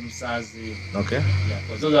 Arnold Musazi. Okay. Yeah,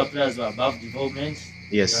 because those are players who are above development.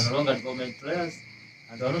 They Yes. are no longer development players,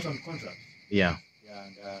 and they are not on contract. Yeah. Yeah,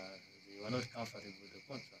 and they were not comfortable with the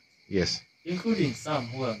contract, Yes. including some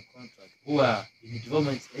who are on contract, who are in the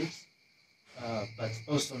development age, but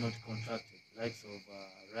also not contracted, likes of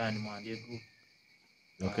Ryan Mwandegu,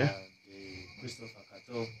 Okay. the Christopher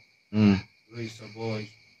Kato, Mm. Ruiz Oboy.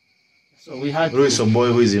 So we had Ruiz to,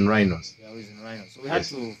 Oboy, who is in Rhinos. yeah, who is in Rhino. So we had Yes.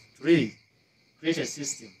 to really create a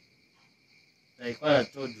system. Like what I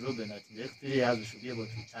told Ruben, that in the next 3 years we should be able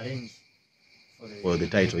to challenge For the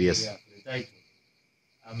title, yes. Yeah, for the title.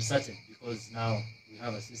 I'm certain because now we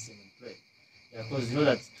have a system in play. Yeah, because you know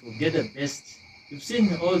that to get the best, you've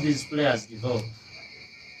seen all these players develop.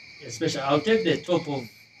 Especially, I'll take the top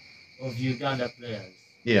of Uganda players.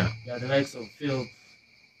 Yeah. Yeah, the likes of Phil,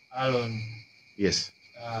 Aaron, Yes.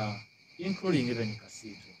 including even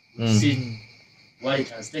Kasito. We've Mm. seen what it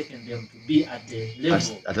has taken them to be at the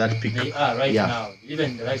level At that peak. they are right Yeah. now.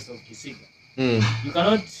 Even the likes of Kisiga. Mm. You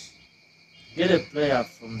cannot get a player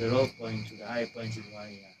from the low point to the high point in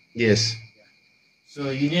 1 year. Yes.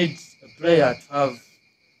 So you need a player to have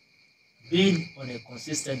been on a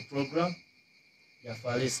consistent program, yeah,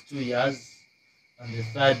 for at least 2 years, and the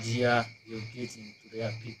 3rd year you're getting to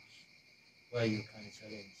their peak where you can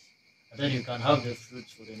challenge. And then you can have the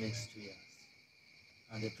fruits for the next 2 years.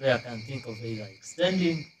 And the player can think of either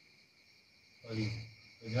extending or leaving.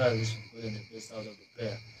 When you have this, getting the best out of the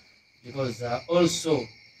player. Because also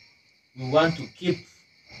we want to keep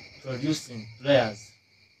producing players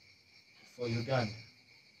for Uganda.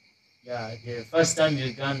 Yeah, the first time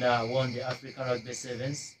Uganda won the African Rugby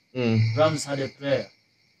Sevens, Mm. Rams had a player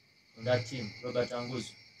on that team, Robert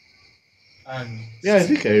Anguzu. And Yeah, I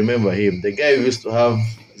think I remember him. The guy who used to have,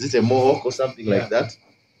 is it a mohawk or something Yeah. like that?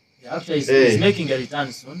 yeah, actually Hey. he's making a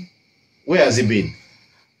return soon. Where has he been?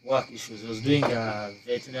 Work issues. He was doing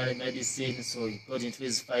veterinary medicine, so he got into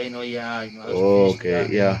his final year. You know, how to Oh, finish okay, that,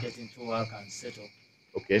 yeah. get into work and settle.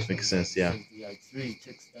 Okay, makes sense, yeah. Yeah, it really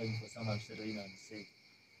takes time for someone to settle in and say.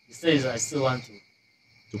 He says, I still want to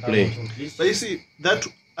To have play. a complete- But you see, that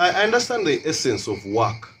I understand the essence of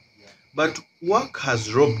work, Yeah. but work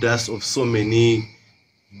has robbed us of so many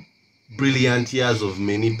brilliant years of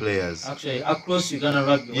many players. Actually, across Uganda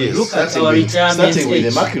rugby, when Yes, you look at Starting our with, retirement starting with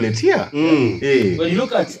age, Immaculate here. Mm. Hey. when you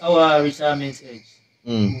look at our retirement age,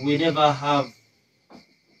 Mm. we never have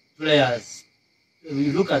players.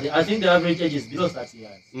 We look at I think the average age is below 30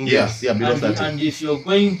 years. Yes, yeah, below and, 30. and if you're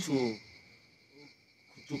going to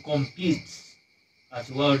compete at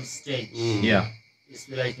world stage, Mm. Yeah. it's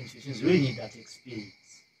like institutions really need that experience.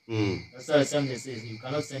 Mm. That's why somebody says you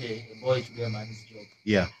cannot send a boy to do a man's job.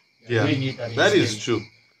 Yeah. You Yeah. really need that That experience. is true.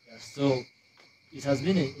 Yeah, so it has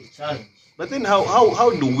been a challenge. But then how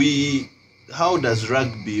does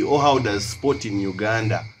rugby or how does sport in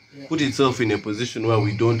Uganda Yeah. put itself in a position where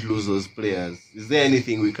we don't lose those players? Is there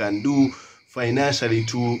anything we can do financially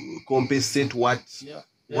to compensate what Yeah.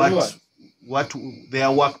 what their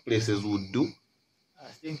workplaces would do?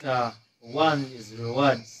 I think one is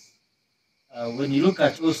rewards. When you look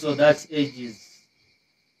at also that age is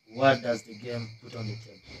what does the game put on the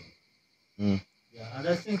table. Mm. Yeah, and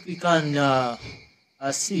I think we can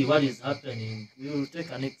see what is happening. We will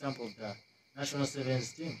take an example of the national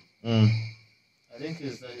sevens team. Mm. I think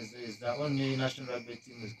is the only national rugby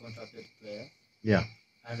team with contracted player. Yeah.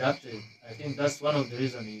 And actually, I think that's one of the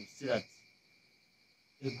reasons you see that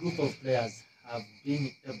a group of players have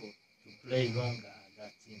been able to play longer at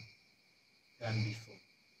that team than before.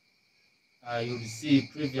 You will see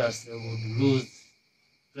previously we would lose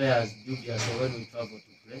players dubiously when we travel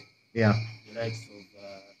to play. Yeah. The likes of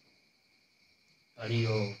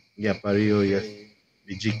Pario. Yeah, Pario, yes.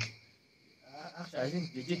 Vijik. Actually, I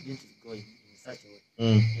think Vijik didn't go in such a way.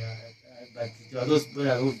 Mm. Yeah, but there are those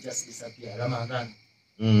brothers who just disappear, Ramadan,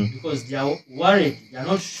 Mm. because they are worried. They are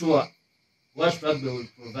not sure what rugby will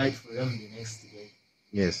provide for them the next day.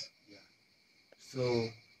 Yes. Yeah. So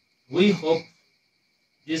we hope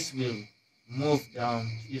this will move down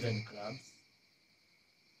to even clubs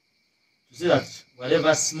to see that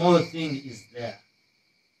whatever small thing is there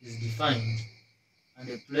is defined and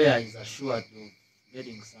the player is assured of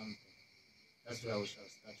getting something. That's where we shall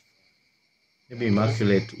start from. Maybe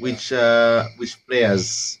Immaculate. Which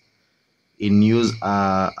players in Ewes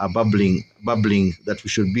are bubbling that we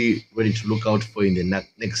should be ready to look out for in the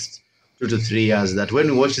next 2 to 3 years? That when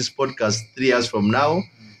we watch this podcast 3 years from now,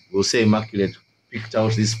 we'll say Immaculate picked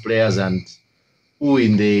out these players, and who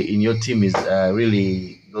in your team is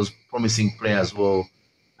really those promising players. Well,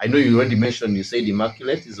 I know you already mentioned. You said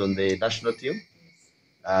Immaculate is on the national team,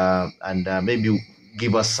 and maybe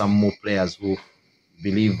give us some more players who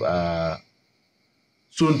believe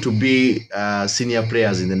soon to be senior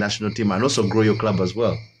players in the national team, and also grow your club as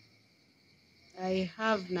well. I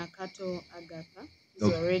have Nakato Agatha, who's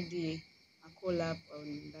Okay. already a call-up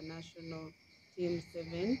on the national team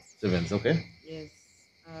sevens. Okay. Yes.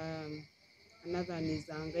 Another one is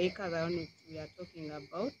Angaika, the one we are talking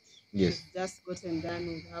about. Yes. She's just gotten done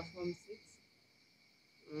with her Form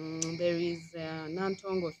 6. There is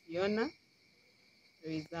Nantongo Fiona.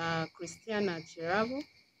 There is Christiana Chirabo.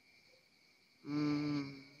 Who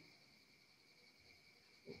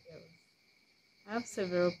else? I have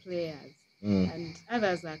several players, and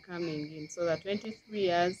others are coming in. So the 23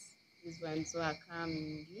 years, these ones who are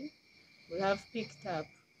coming in, we have picked up,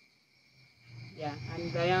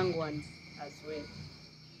 and the young ones as well.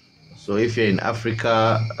 So if you're in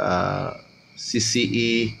Africa,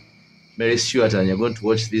 CCE, Mary Stewart, and you're going to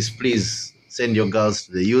watch this, please send your girls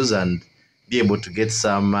to the Ewes and be able to get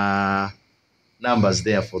some numbers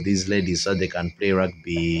there for these ladies so they can play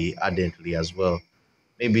rugby ardently as well.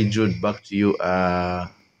 Maybe Jude, back to you.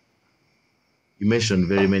 You mentioned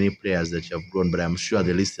very many players that you have grown, but I'm sure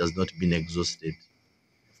the list has not been exhausted.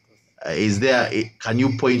 Can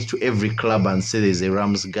you point to every club and say there's a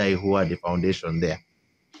Rams guy who had a foundation there?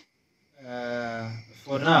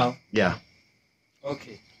 For now, Yeah.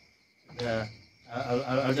 okay.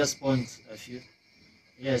 I'll just point a few.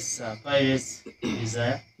 Yes, Pirates is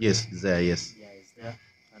there. Yes, is there, yes. Yeah, he's there.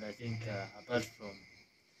 And I think apart from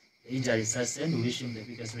the injury sustained, we wish him the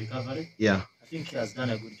biggest recovery. Yeah. I think he has done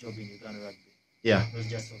a good job in Uganda rugby. Yeah. Not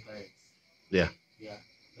just for Pirates. Yeah. Yeah.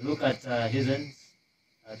 Look at Heathens,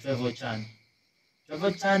 Trevor Chan.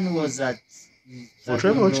 Trevor Chan was at...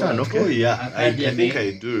 Trevor Chan, okay. Oh, yeah. I Academy, think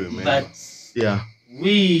I do remember. But Yeah.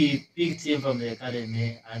 we picked him from the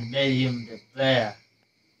academy and made him the player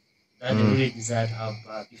that they really desired to have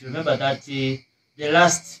back. If you remember that the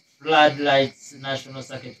last floodlights national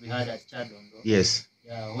circuit we had at Chadondo, Yes.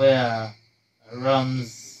 yeah, where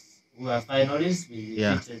Rams were finalists, we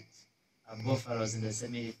defeated Buffaloes in the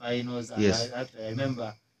semi-finals. And Yes. I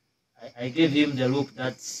remember I gave him the look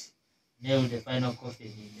that nailed the final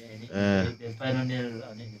coffin in the final nail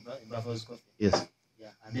in Buffalo's coffin. Yes.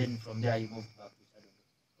 Yeah, and then from there he moved back to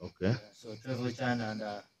Chadondo. Okay. So Trevor Chan and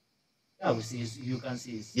we see you can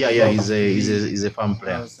see He's a fun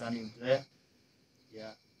player. Outstanding player.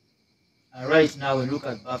 Yeah. Right now we look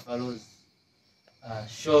at Buffaloes.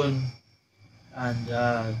 Sean and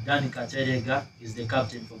Danny Katerega is the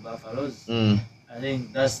captain for Buffaloes. I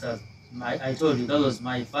think that's I told you that was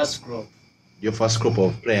my first crop. Your first group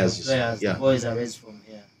of players. Yeah. The boys are raised from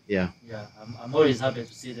here. Yeah. Yeah. I'm always happy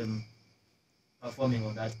to see them performing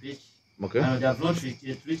on that pitch. Okay. I know they have not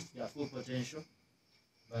reached their full potential,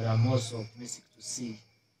 but I'm also optimistic to see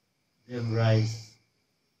them rise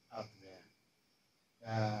up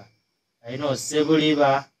there. I know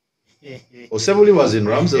Sebuliba. Sebuli was in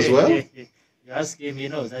Rams as well? You ask him, he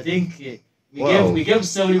knows. I think we gave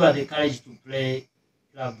Sebuliba the courage to play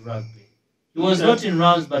club rugby. He was not in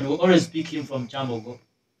Rams, but we always pick him from Chambogo.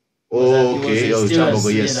 Okay. Oh, Chambogo,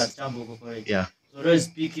 yes. At Chambogo College. Yeah. So always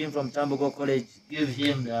pick him from Chambogo College, give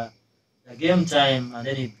him the game time, and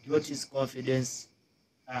then he got his confidence.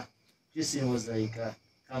 Christian was like,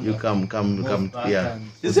 come, yeah.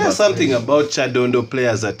 Is there something about Chadondo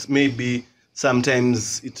players that maybe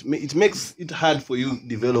sometimes it makes it hard for you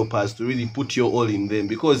developers to really put your all in them?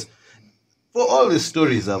 Because for all the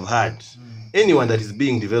stories I've had, anyone that is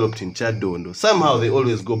being developed in Chadondo, somehow they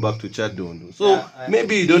always go back to Chadondo. So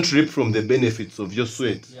maybe you don't reap from the benefits of your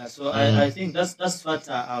sweat. Yeah, so I think that's what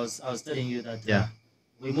I was telling you that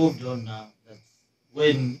we moved on now. That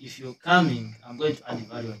if you're coming, I'm going to add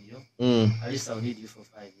value on you. At least I'll need you for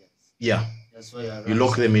 5 years. Yeah. That's why You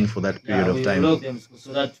lock them in for that period of we time. lock them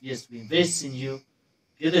so that yes, we invest in you,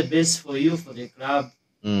 get the best for you, for the club,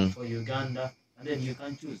 for Uganda, and then you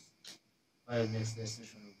can choose where the next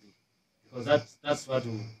destination will be. Because that's what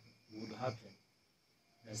would happen.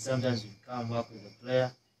 And sometimes you come work with a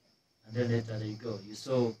player, and then later they go. You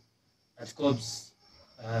saw at Cobbs,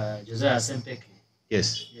 Josiah Sempeke.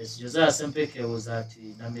 Yes. Yes, Josiah Sempeke was at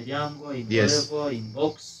Namiryango, in Yes. Olevo, in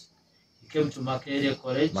Box. He came to Makerere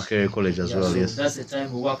College. Makerere College as well, so yes. That's the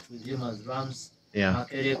time we worked with him as Rams. Yeah.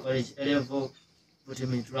 Makerere College, Olevo, put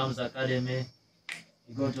him into Rams Academy.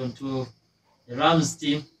 He got onto the Rams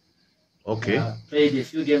team. Okay. Played a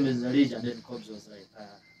few games in the league, and then Cobbs was like,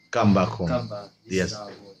 come back home. come back. This Yes. is our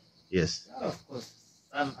boy. Yes. Yeah, of course.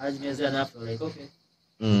 Some Ajmez enough, like, okay.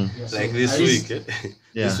 Mm. Yeah, so Like this at least- week,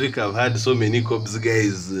 Yeah. this week I've had so many Cobs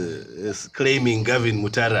guys claiming Gavin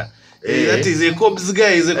Mutara. Eh. That is a Cobs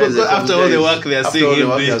guy. Is a Cobs Is a after Cobs all the guy. work they are After saying all the in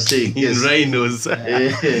work they are saying, in yes. Rhinos.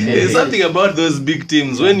 Eh. There's something about those big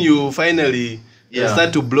teams when you finally Yeah.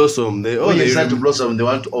 start to blossom. They When you start to blossom, they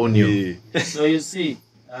want to own you. Yeah. So you see,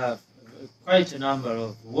 quite a number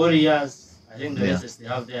of Warriors. I think the Yeah. latest they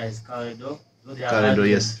have there is Caredo. Though they have Caredo, had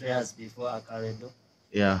yes. players before Caredo.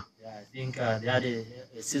 Yeah. Yeah, I think they had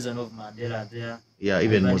a season of Mandela there. Yeah.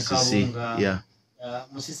 Even Ivan Musisi. Kabunga. Yeah.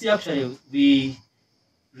 Musisi, actually, we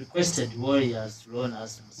requested Warriors to loan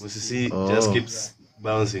us Musisi. Musisi Oh. just keeps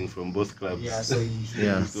bouncing from both clubs. Yeah, so he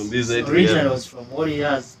Yeah. From this side to originally the was from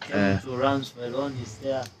Warriors, came Eh. to Rams for a loan, is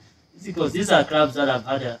there. It's because these are clubs that have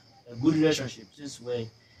had a good relationship since we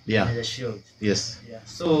Yeah. in the Shield. Yes. Yeah,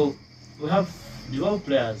 so we have developed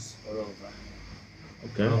players all over.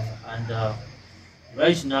 Okay. And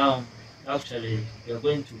right now, actually, we are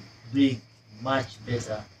going to bring much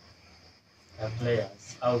better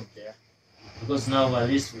players out there because now at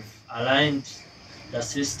least we've aligned the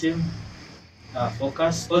system,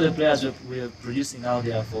 focus. All the players we're producing out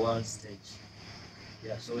there for one stage.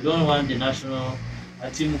 Yeah, so we don't want the national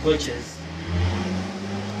team coaches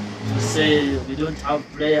to say we don't have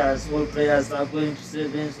players, all players are going to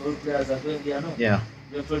sevens, all players are going there. No, Yeah.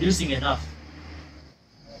 we're producing enough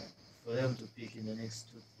for them to pick in the next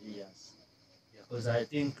 2-3 years. Because I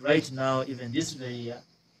think right now, even this very year,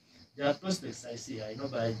 there are prospects I see. I know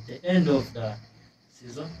by the end of the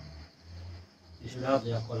season, they should have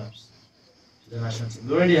their collapse to the national team.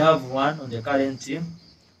 We already have one on the current team,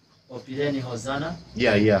 Opileni Hosanna.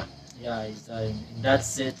 Yeah. Yeah. Yeah, it's in that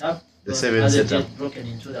setup. The But seven hasn't setup. yet broken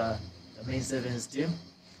into the main sevens team.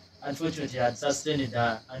 Unfortunately, I had sustained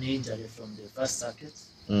an injury from the first circuit.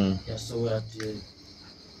 Mm. Yeah, so we had to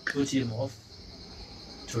put him off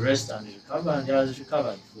to rest and recover, and he has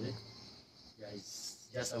recovered fully. Yeah, it's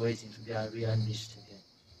just waiting to be re-unleashed again.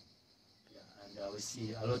 Yeah, and we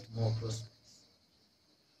see a lot more prospects.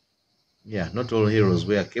 Yeah. Not all heroes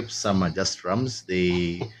wear capes. Some are just Rams.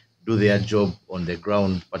 They do their job on the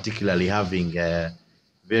ground, particularly having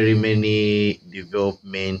very many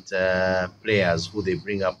development players who they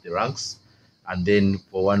bring up the ranks. And then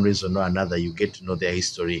for one reason or another, you get to know their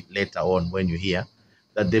history later on when you hear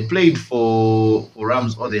that they played for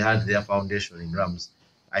Rams or they had their foundation in Rams.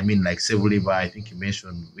 I mean, like Sevuliva, I think you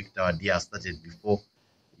mentioned Victor Adia started before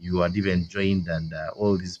you had even joined, and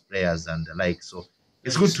all these players and the like. So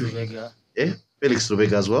it's good to Rwakayanga. Felix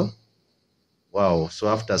Rubega as well. Wow. So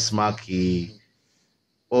after Smack, he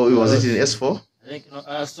was it in S4? I think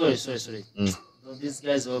sorry. Mm. No, these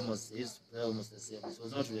guys almost used to play almost the same. It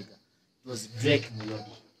was not Rwakayanga. It was Drake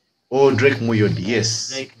Muyodi. Oh, Drake Muyodi,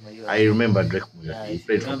 yes. Drake Muyodi. I remember Drake Muyodi. Yeah, He if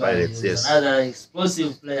played you for remember, Pirates, he was yes. Another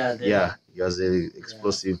explosive player there. Yeah, he was an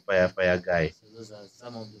explosive fire guy. So those are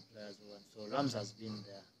some of the players who won. So Rams has been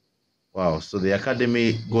there. Wow. So the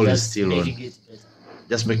academy goal is Just still making on, it better.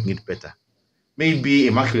 just making it better. Maybe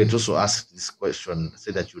Immaculate also asked this question,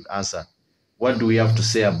 said that you would answer. What do we have to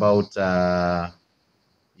say about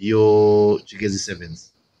your Chigezi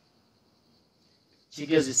Sevens?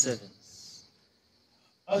 Chigezi Sevens.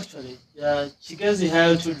 Actually, Chigezi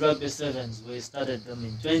Childhood Rugby Sevens, we started them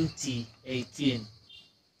in 2018.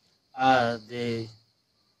 The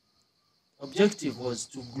objective was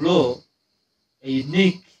to grow a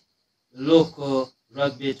unique local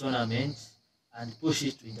rugby tournament and push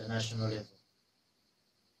it to international level.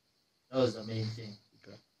 That was the main thing.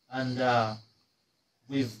 Okay. And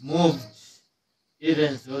we've moved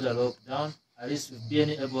even through the lockdown. At least we've been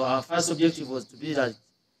able, our first objective was to be that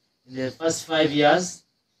in the first 5 years,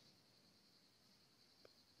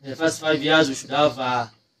 we should have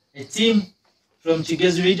a team from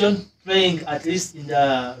Chigezi region playing at least in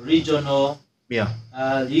the regional Yeah.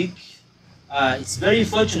 league. It's very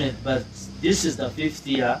fortunate, but this is the 5th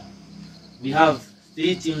year. We have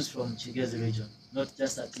 3 teams from Chigezi region, not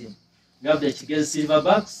just a team. We have the Chigezi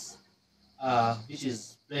Silverbacks, which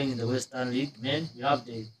is playing in the Western League men. We have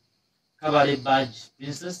the Cabaret Badge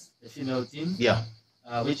Princess, the female team, Yeah.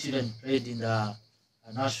 which even played in the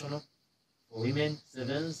national for women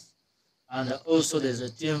sevens. And also there's a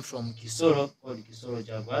team from Kisoro called Kisoro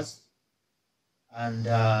Jaguars. And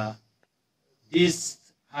this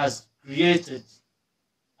has created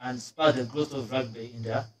and spurred the growth of rugby in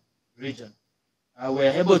the region. We were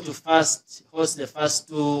able to host the first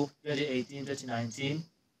two, 2018, 2019.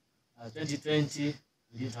 2020,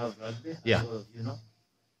 we didn't have rugby, Yeah. as all of you know.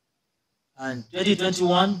 And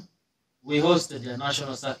 2021, we hosted the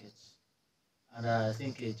national circuit. And I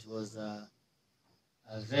think it was a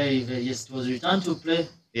very, very, yes, it was return to play.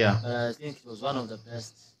 Yeah. But I think it was one of the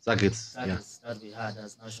best Circuits. that we had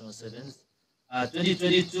as national sevens.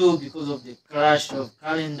 2022, because of the clash of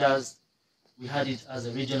calendars, we had it as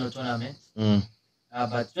a regional tournament.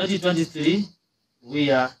 But 2023, we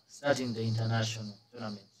are starting the international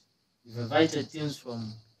tournament. We've invited teams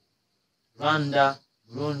from Rwanda,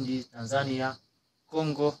 Burundi, Tanzania,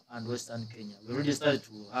 Congo, and Western Kenya. We already started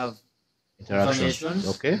to have Interactions.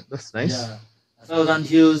 Okay, that's nice. Yeah. Thousand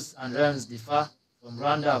Hills and Lions Differ from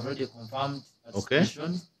Rwanda have already confirmed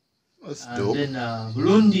participation. That's And dope. then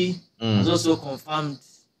Burundi has also confirmed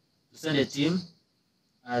to send a team.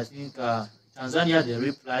 I think Tanzania, they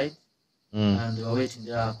replied and they were waiting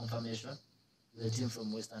their confirmation. The team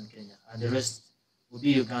from Western Kenya. And the rest will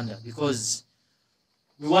be Uganda because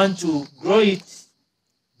we want to grow it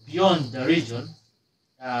beyond the region.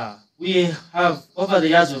 We have, over the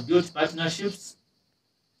years, we've built partnerships.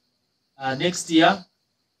 Next year,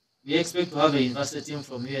 we expect to have a university team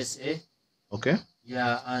from USA. Okay.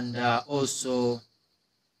 Yeah, and also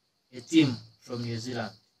a team from New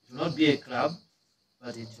Zealand. It will not be a club,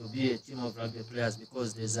 but it will be a team of rugby players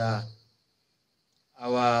because there's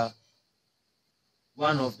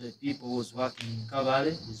one of the people who's working in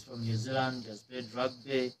Cabaret is from New Zealand, has played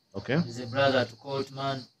rugby. Okay. He's a brother to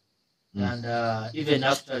Coltman. And even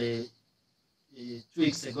after 2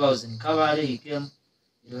 weeks ago, I was in Cabaret, he came,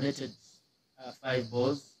 he donated 5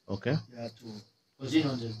 balls. Okay. To continue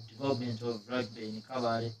on the development of rugby in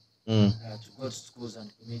Cabaret to go to schools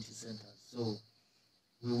and community centers. So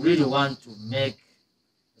we really want to make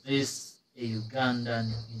this a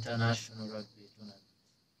Ugandan international rugby tournament.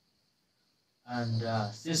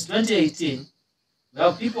 And since 2018,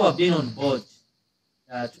 well, people have been on board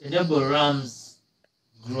to enable Rams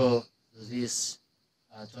grow this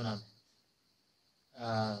tournament.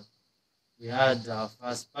 We had our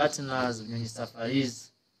first partners, Union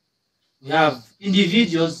Safaris. We have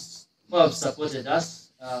individuals who have supported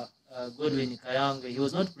us. Godwin Kayanga, he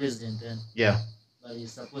was not president then. Yeah. But he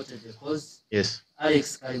supported the cause. Yes.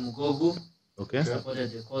 Alex Karimugogu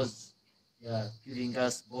supported the cause, giving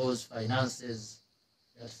us balls, finances.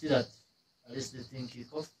 See that at least the thing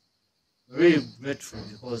kick off. We're really grateful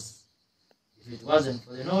because if it wasn't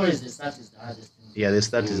for them, always the start is the hardest thing. Yeah, the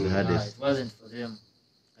start is the hardest. If it wasn't for them,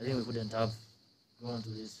 I think we couldn't have gone to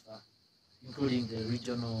this far, including the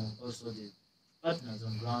regional, also the partners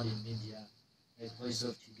on ground in media, like Voice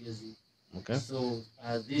of Chigezi. Okay. So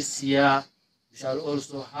this year, we shall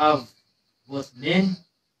also have both men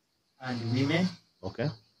and women. Okay.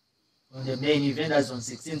 On the main event, that's on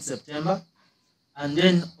 16th September. And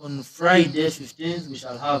then on Friday, 15th, we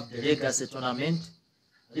shall have the Legacy Tournament.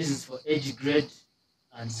 This is for age grade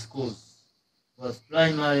and schools, both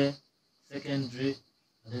primary, secondary,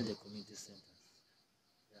 and then the community centers.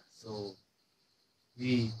 Yeah, so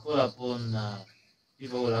we call upon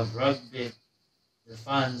people who love rugby, the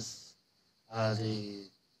fans, the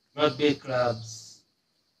rugby clubs,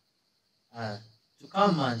 to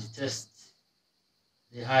come and test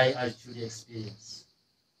the high altitude experience.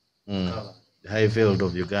 The high veld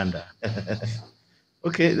of Uganda.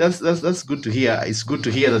 Okay, that's good to hear. It's good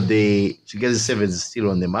to hear that the Chigezi Sevens is still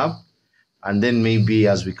on the map. And then maybe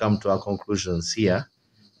as we come to our conclusions here,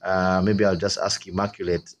 maybe I'll just ask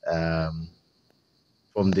Immaculate,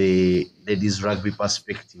 from the ladies rugby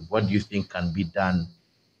perspective, what do you think can be done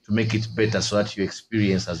to make it better so that your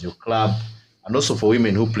experience as your club and also for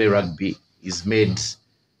women who play rugby is made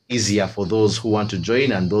easier for those who want to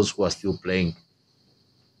join and those who are still playing?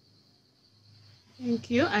 Thank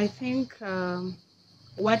you. I think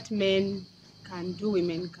what men can do,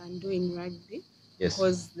 women can do in rugby. Yes.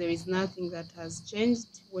 Because there is nothing that has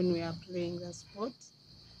changed when we are playing the sport.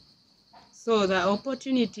 So the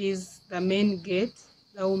opportunities the men get,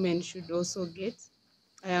 the women should also get.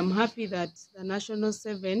 I am happy that the National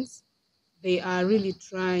Sevens, they are really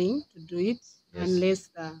trying to do it, unless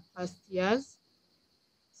the first years.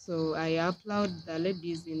 So I applaud the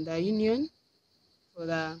ladies in the union for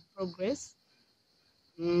the progress.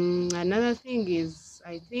 Another thing is,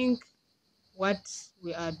 I think what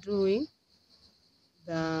we are doing,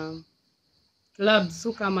 the clubs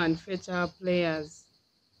who come and fetch our players,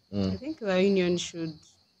 I think the union should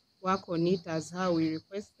work on it as how we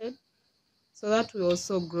requested, so that we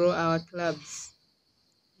also grow our clubs.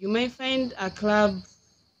 You may find a club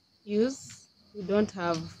Ewes who don't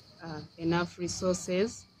have enough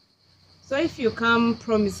resources. So if you come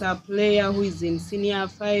promise a player who is in senior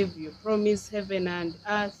 5, you promise heaven and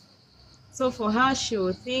earth. So for her, she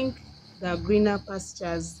will think the greener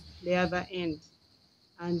pastures the other end.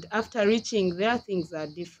 And after reaching there, things are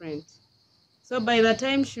different. So by the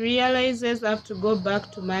time she realizes I have to go back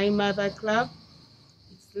to my mother club,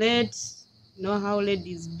 it's late. You know how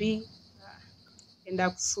ladies be. And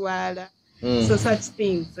akuswala. So such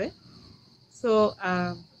things. So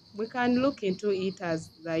we can look into it as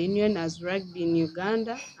the union, as rugby in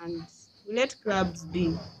Uganda, and we let clubs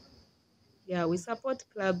be. Yeah, we support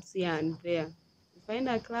clubs here and there. We find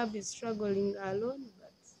a club is struggling alone,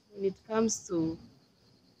 but when it comes to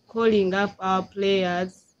calling up our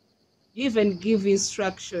players, you even give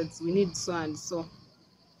instructions. We need so and so.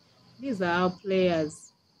 These are our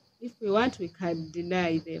players. If we want, we can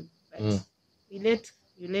deny them, but you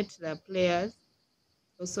let the players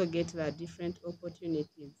also get the different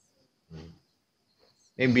opportunities.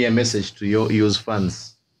 Maybe a message to your Ewes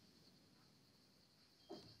fans.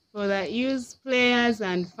 For the Ewes players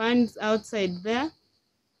and fans outside there,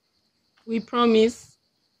 we promise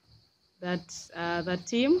that the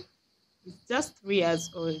team is just 3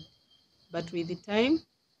 years old, but with the time,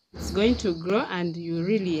 it's going to grow and you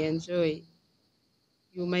really enjoy.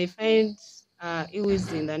 You may find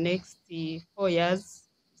Ewes in the next 4 years,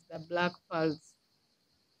 it's the Black Pearls.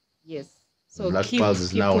 Yes. So Black keep, Pearls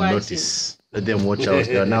is keep now on watching. notice. Let them watch out.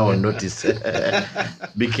 They are now on notice.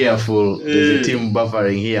 Be careful. There's a team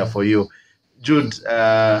buffering here for you. Jude,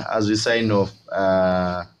 as we sign off,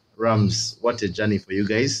 Rams, what a journey for you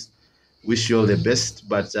guys. Wish you all the best,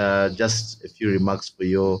 but just a few remarks for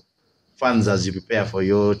your fans as you prepare for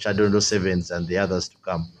your Chadondo Sevens and the others to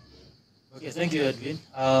come. Okay, thank you, Edwin.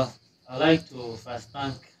 I'd like to first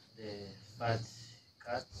thank the Fat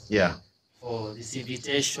Cats for this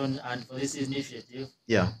invitation and for this initiative.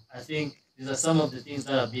 Yeah. I think these are some of the things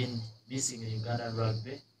that have been missing in Ugandan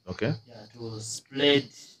rugby. Okay. Yeah, to spread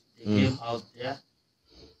the game out there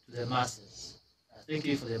to the masses. Thank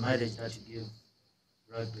you for the mileage that you give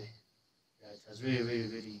rugby. Yeah, it has really, really,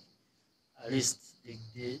 really, at least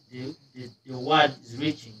the word is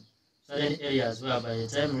reaching certain areas where by the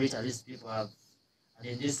time we reach, at least people have, and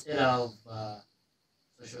in this era of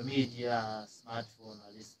social media, smartphone,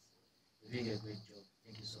 at least you're doing a great job.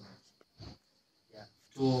 Thank you so much. Yeah,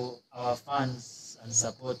 to our fans and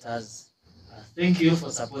supporters, thank you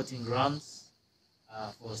for supporting Rams,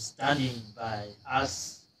 for standing by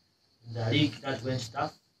us in the league that went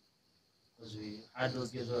tough, because we had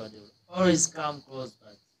those games where they would always come close,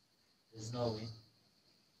 but there's no win.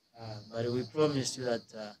 But we promised you that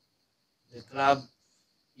the club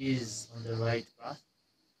is on the right path.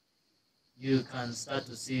 You can start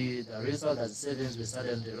to see the result as Sevens we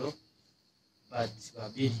started on the road, but we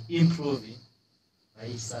have been improving by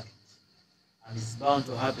each circuit, and it's bound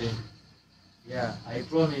to happen. Yeah, I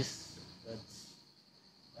promise that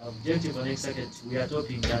the objective for next circuit, we are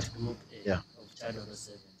topping that group A of Chadondo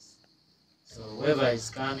Sevens. So whoever is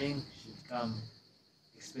coming should come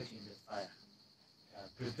expecting the fire.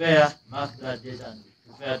 Prepare, mark that date, and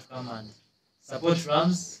prepare to come and support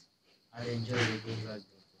Rams and enjoy the good rugby.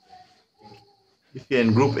 Thank you. If you're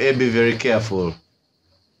in Group A, be very careful.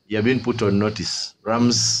 You're being put on notice.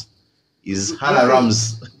 Rams is Hannah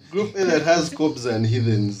Rams. Group A that has Cobs and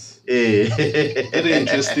Heathens. Very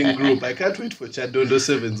interesting group. I can't wait for Chadondo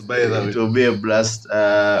Sevens, by the way. It will be a blast.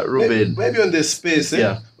 Ruben. Maybe on the space,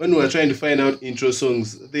 when we were trying to find out intro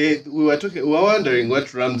songs, we were wondering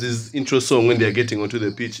what Rams's intro song when they're getting onto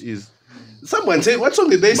the pitch is. Someone said, what song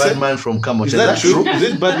did they say? Badman from Kamocha. Is that true? Is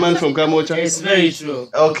it Badman from Kamocha? It's very true.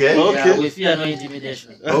 Okay. Yeah, we fear no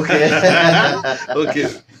intimidation. Okay. Okay.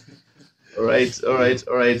 All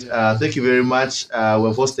right. Thank you very much.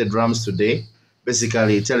 We've hosted Rams today,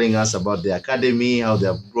 basically telling us about the academy, how they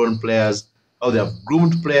have grown players, how they have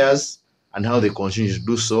groomed players, and how they continue to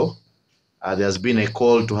do so. There's been a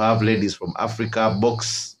call to have ladies from Africa,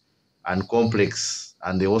 Box, and Complex,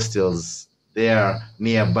 and the hostels there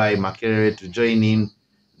nearby Makerere to join in.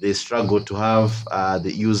 They struggle to have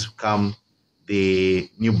the Ewes come the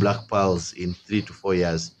new Black Pearls in 3 to 4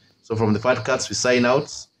 years. So from the Fat Cats, we sign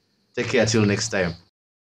out. Take care till next time.